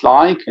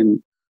dislike,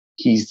 and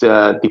he's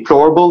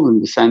deplorable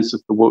in the sense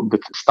of the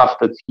stuff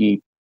that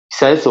he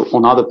says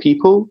on other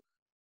people,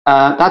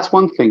 that's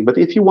one thing. But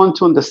if you want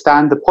to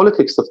understand the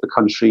politics of the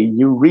country,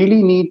 you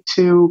really need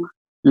to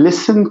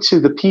listen to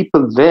the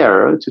people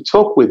there, to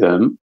talk with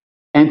them,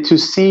 and to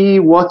see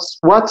what's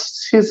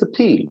his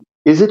appeal.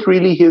 Is it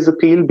really his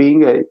appeal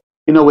being as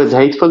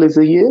hateful as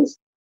he is?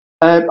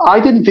 I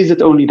didn't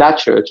visit only that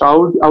church. I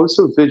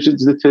also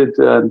visited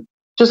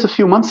just a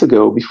few months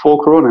ago,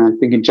 before Corona, I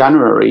think in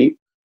January,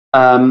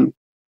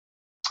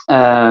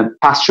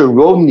 Pastor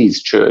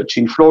Romney's church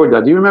in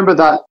Florida. Do you remember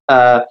that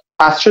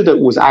pastor that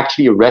was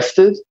actually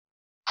arrested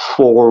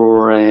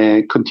for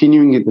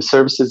continuing the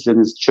services in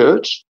his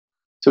church?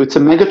 So it's a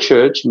mega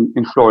church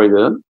in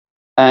Florida,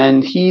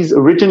 and he's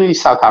originally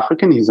South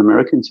African. He's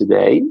American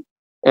today.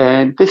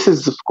 And this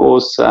is, of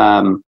course,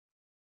 a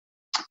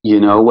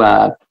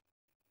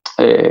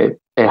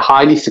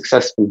highly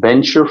successful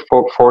venture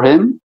for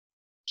him.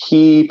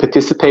 He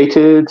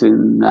participated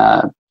in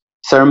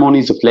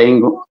ceremonies of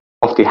laying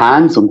of the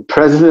hands on the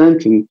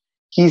president, and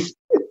he's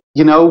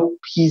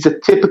a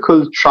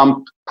typical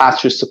Trump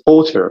pastor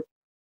supporter.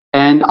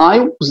 And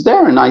I was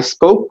there, and I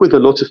spoke with a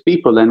lot of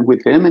people and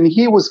with him, and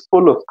he was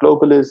full of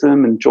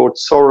globalism and George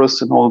Soros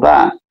and all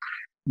that.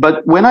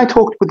 But when I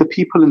talked with the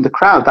people in the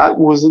crowd, that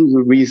wasn't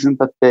the reason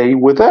that they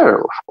were there,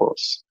 of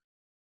course.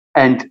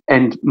 And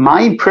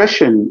my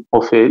impression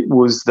of it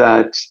was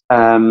that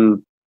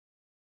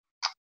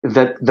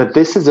that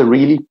this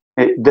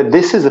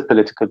is a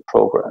political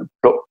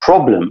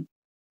problem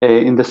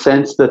in the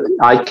sense that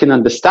I can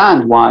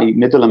understand why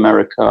Middle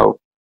America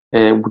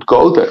would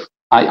go there.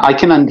 I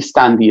can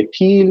understand the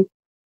appeal.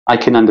 I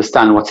can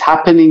understand what's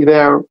happening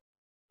there,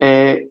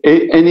 and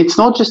it's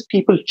not just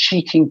people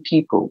cheating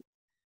people.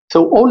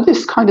 So all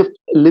this kind of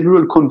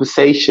liberal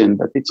conversation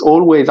that it's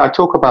always, I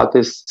talk about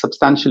this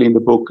substantially in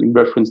the book in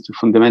reference to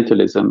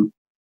fundamentalism,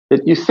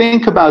 that you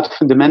think about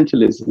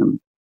fundamentalism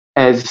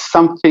as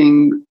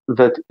something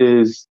that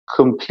is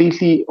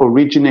completely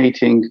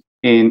originating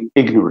in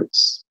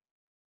ignorance.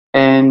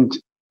 And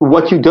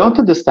what you don't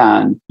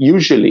understand,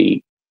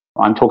 usually,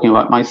 I'm talking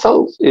about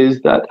myself,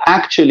 is that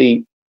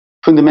actually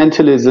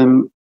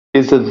fundamentalism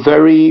is a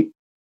very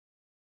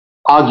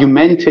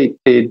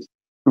argumentated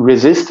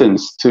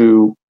resistance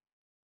to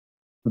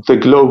the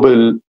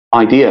global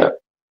idea.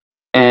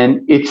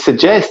 And it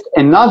suggests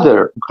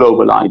another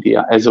global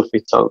idea as of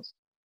itself.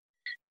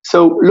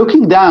 So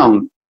looking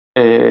down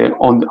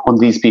on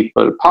these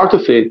people. Part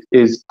of it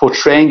is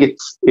portraying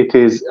it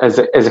is as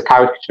a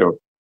caricature.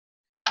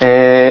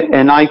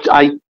 And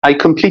I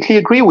completely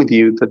agree with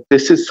you that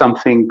this is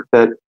something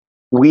that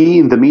we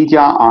in the media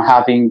are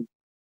having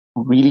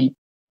really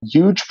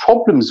huge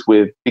problems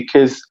with,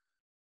 because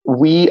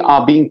we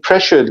are being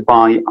pressured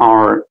by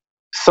our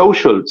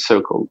social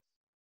circle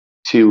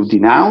to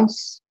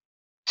denounce,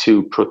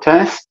 to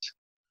protest,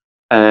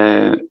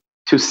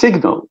 to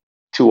signal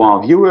to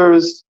our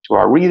viewers, to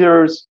our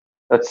readers,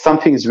 that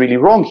something is really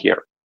wrong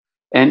here.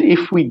 And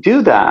if we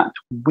do that,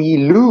 we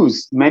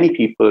lose many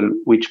people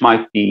which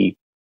might be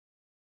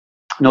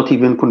not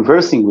even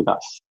conversing with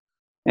us.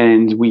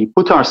 And we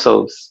put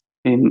ourselves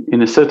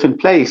in a certain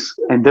place,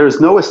 and there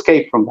is no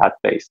escape from that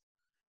place.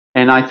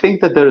 And I think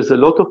that there is a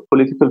lot of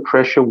political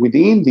pressure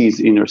within these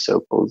inner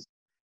circles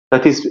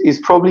that is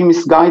probably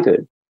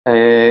misguided.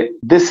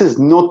 This is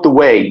not the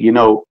way,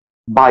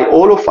 by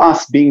all of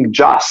us being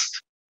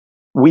just,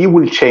 we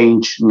will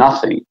change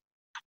nothing.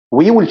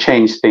 We will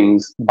change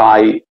things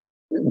by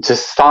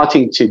just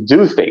starting to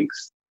do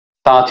things,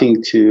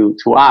 starting to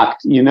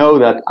act. You know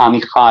that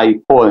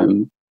Amichai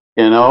poem,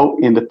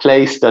 in the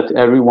place that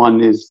everyone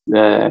is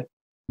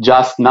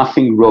just,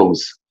 nothing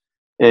grows.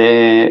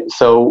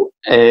 So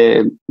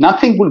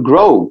nothing will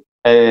grow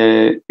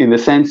in the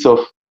sense of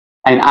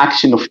an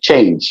action of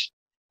change.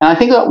 And I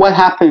think that what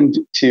happened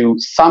to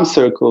some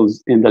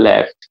circles in the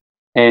left,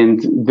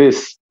 and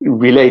this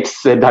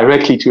relates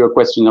directly to your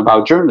question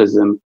about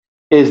journalism,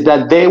 is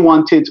that they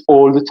wanted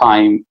all the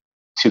time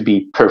to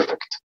be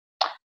perfect.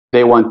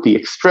 They want the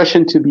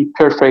expression to be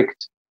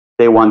perfect.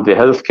 They want the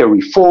healthcare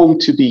reform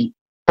to be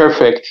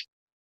perfect.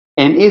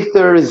 And if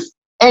there is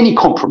any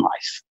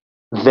compromise,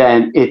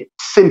 then it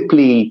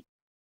simply,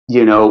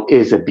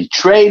 is a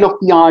betrayal of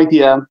the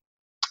idea,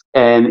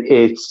 and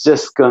it's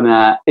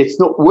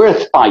not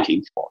worth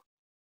fighting for.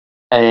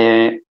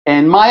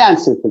 And my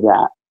answer to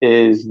that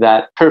is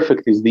that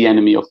perfect is the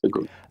enemy of the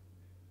good.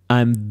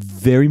 I'm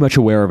very much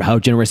aware of how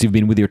generous you've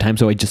been with your time,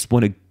 so I just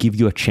want to give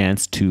you a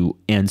chance to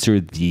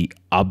answer the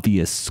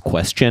obvious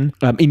question.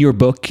 In your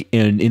book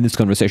and in this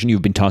conversation,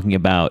 you've been talking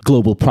about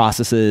global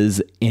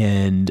processes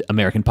and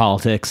American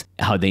politics,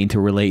 how they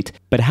interrelate.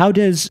 But how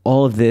does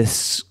all of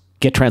this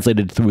get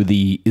translated through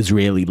the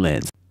Israeli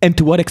lens? And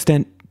to what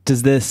extent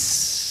does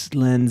this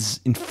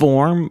lens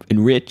inform,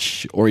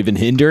 enrich, or even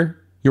hinder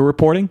your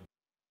reporting?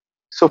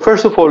 So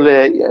first of all,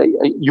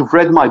 you've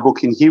read my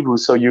book in Hebrew,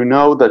 so you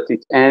know that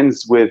it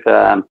ends with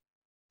a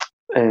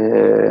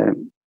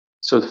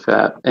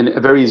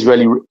very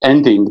Israeli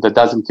ending that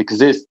doesn't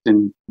exist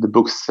in the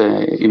books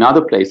in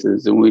other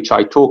places, in which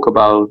I talk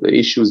about the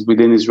issues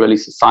within Israeli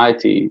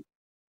society.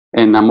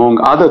 And among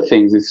other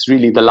things, it's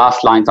really the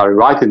last lines I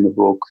write in the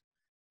book.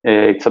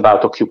 It's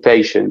about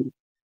occupation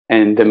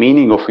and the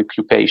meaning of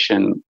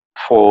occupation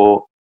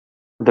for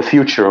the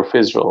future of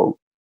Israel.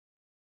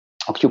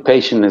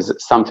 Occupation is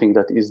something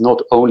that is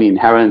not only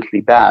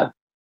inherently bad,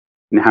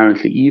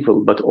 inherently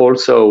evil, but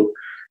also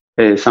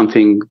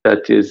something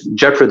that is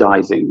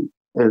jeopardizing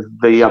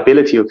the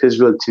ability of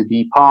Israel to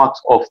be part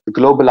of the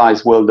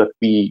globalized world that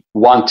we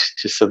want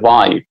to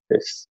survive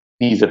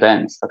these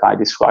events that I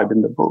describe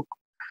in the book.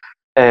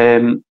 As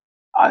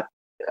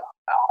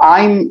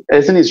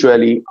an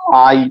Israeli,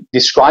 I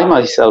describe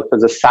myself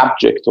as a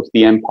subject of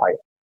the empire.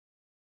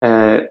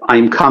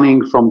 I'm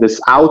coming from this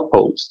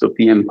outpost of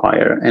the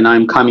empire, and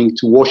I'm coming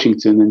to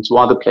Washington and to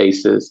other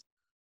places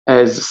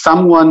as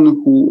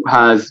someone who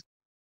has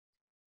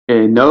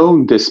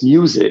known this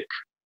music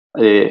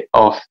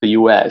of the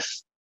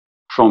US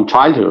from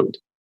childhood,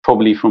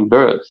 probably from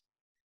birth,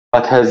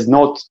 but has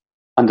not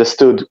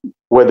understood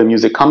where the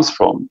music comes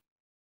from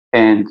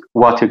and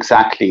what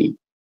exactly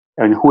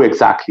and who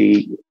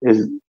exactly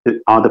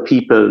are the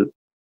people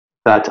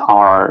that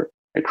are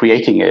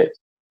creating it.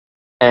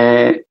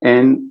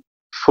 And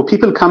for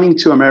people coming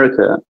to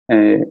America,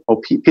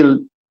 or people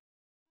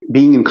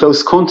being in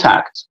close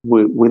contact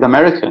with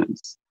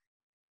Americans,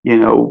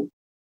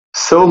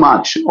 so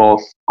much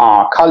of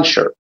our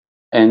culture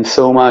and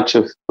so much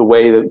of the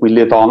way that we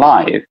live our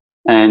life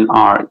and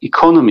our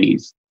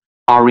economies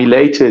are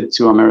related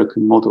to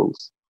American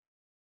models.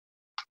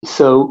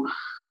 So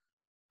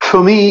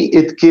for me,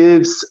 it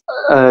gives,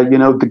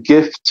 the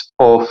gift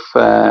of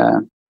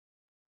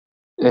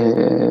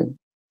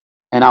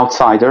an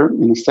outsider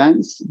in a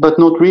sense, but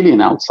not really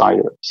an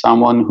outsider,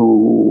 someone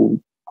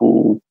who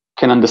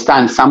can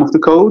understand some of the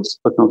codes,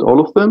 but not all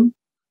of them,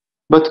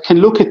 but can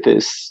look at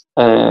this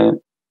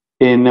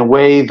in a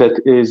way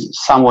that is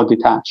somewhat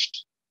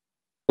detached.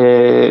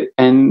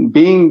 And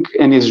being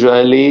an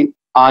Israeli,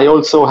 I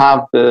also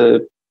have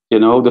the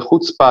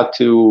chutzpah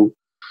to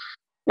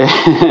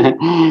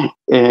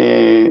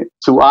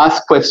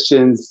ask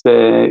questions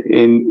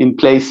in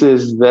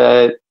places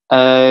that,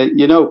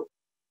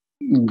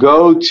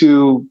 go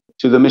to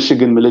the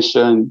Michigan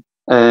militia and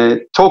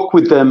talk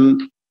with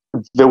them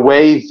the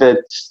way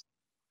that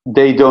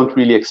they don't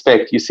really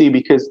expect. You see,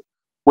 because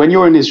when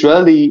you're an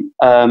Israeli,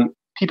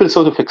 people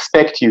sort of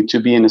expect you to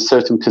be in a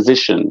certain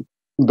position,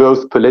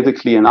 both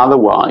politically and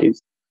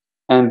otherwise.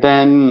 And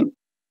then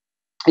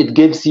it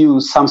gives you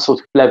some sort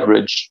of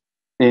leverage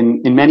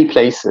in many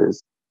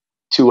places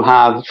to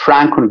have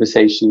frank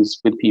conversations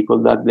with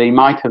people that they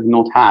might have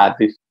not had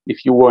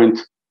if you weren't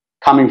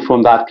coming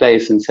from that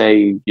place and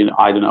say,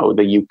 I don't know,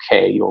 the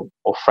UK or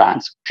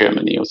France, or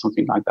Germany, or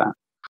something like that.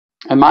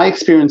 And my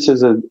experience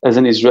as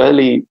an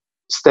Israeli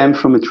stem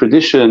from a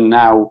tradition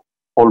now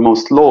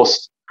almost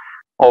lost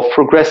of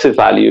progressive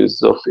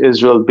values, of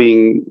Israel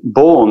being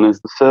born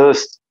as the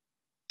first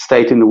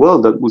state in the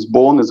world that was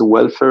born as a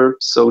welfare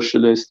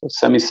socialist or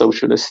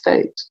semi-socialist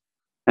state.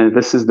 And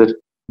this is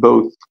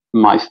both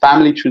my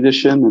family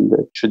tradition and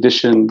the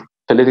tradition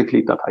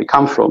politically that I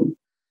come from.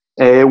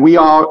 We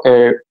are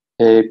a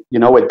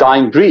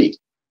dying breed,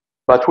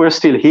 but we're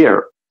still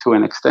here to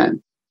an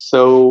extent.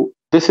 So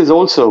this is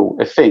also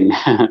a thing,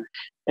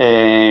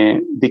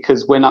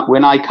 because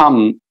when I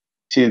come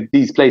to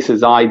these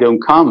places, I don't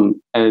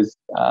come as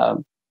a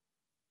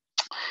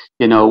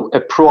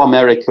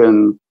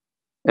pro-American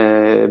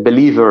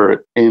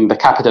believer in the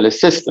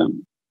capitalist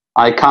system.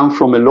 I come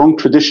from a long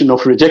tradition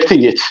of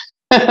rejecting it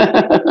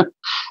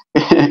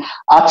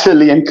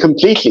utterly and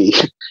completely,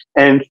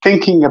 and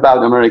thinking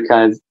about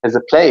America as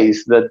a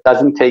place that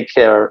doesn't take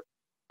care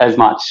as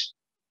much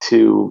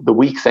to the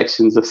weak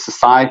sections of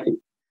society.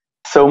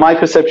 So my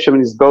perception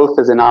is both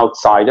as an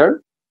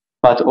outsider,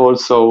 but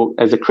also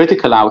as a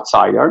critical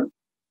outsider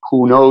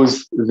who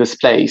knows this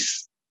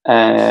place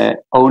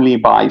only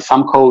by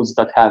some codes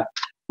that have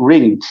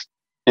ringed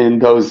in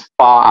those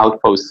far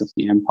outposts of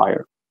the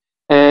empire.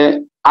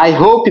 I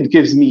hope it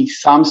gives me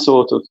some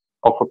sort of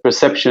a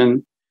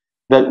perception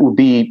that would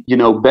be,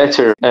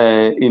 better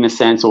in a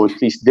sense, or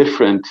at least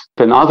different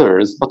than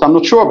others. But I'm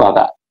not sure about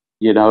that.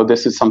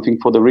 This is something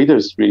for the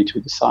readers really to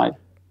decide.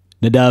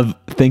 Nadav,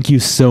 thank you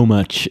so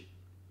much.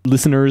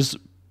 Listeners,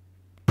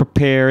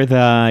 prepare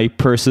thy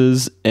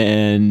purses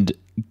and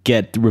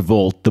get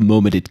Revolt the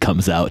moment it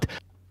comes out.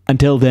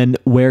 Until then,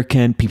 where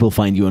can people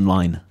find you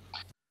online?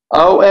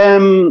 Oh,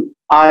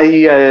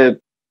 I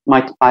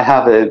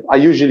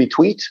usually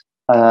tweet.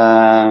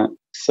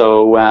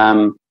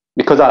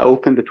 Because I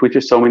opened the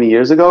Twitter so many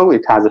years ago,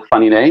 it has a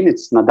funny name.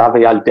 It's Nadav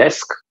Eyal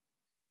Desk,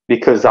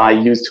 because I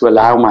used to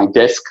allow my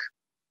desk,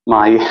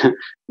 my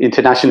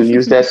international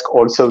news desk,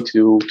 also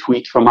to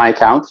tweet from my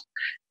account.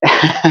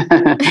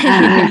 I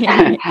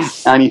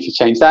need to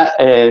change that.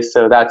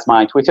 So that's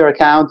my Twitter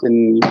account,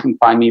 and you can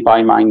find me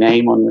by my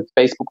name on the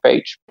Facebook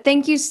page.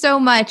 Thank you so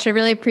much. I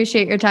really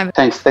appreciate your time.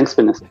 Thanks,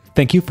 Vanessa.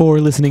 Thank you for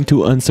listening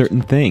to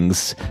Uncertain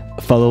Things.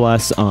 Follow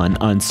us on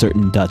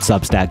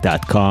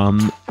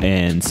uncertain.substack.com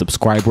and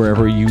subscribe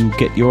wherever you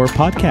get your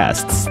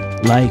podcasts.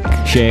 Like,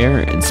 share,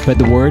 and spread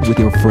the word with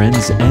your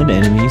friends and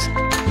enemies.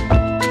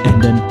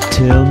 And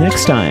until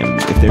next time,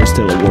 if there's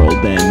still a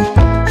world, then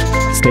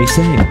stay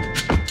sane.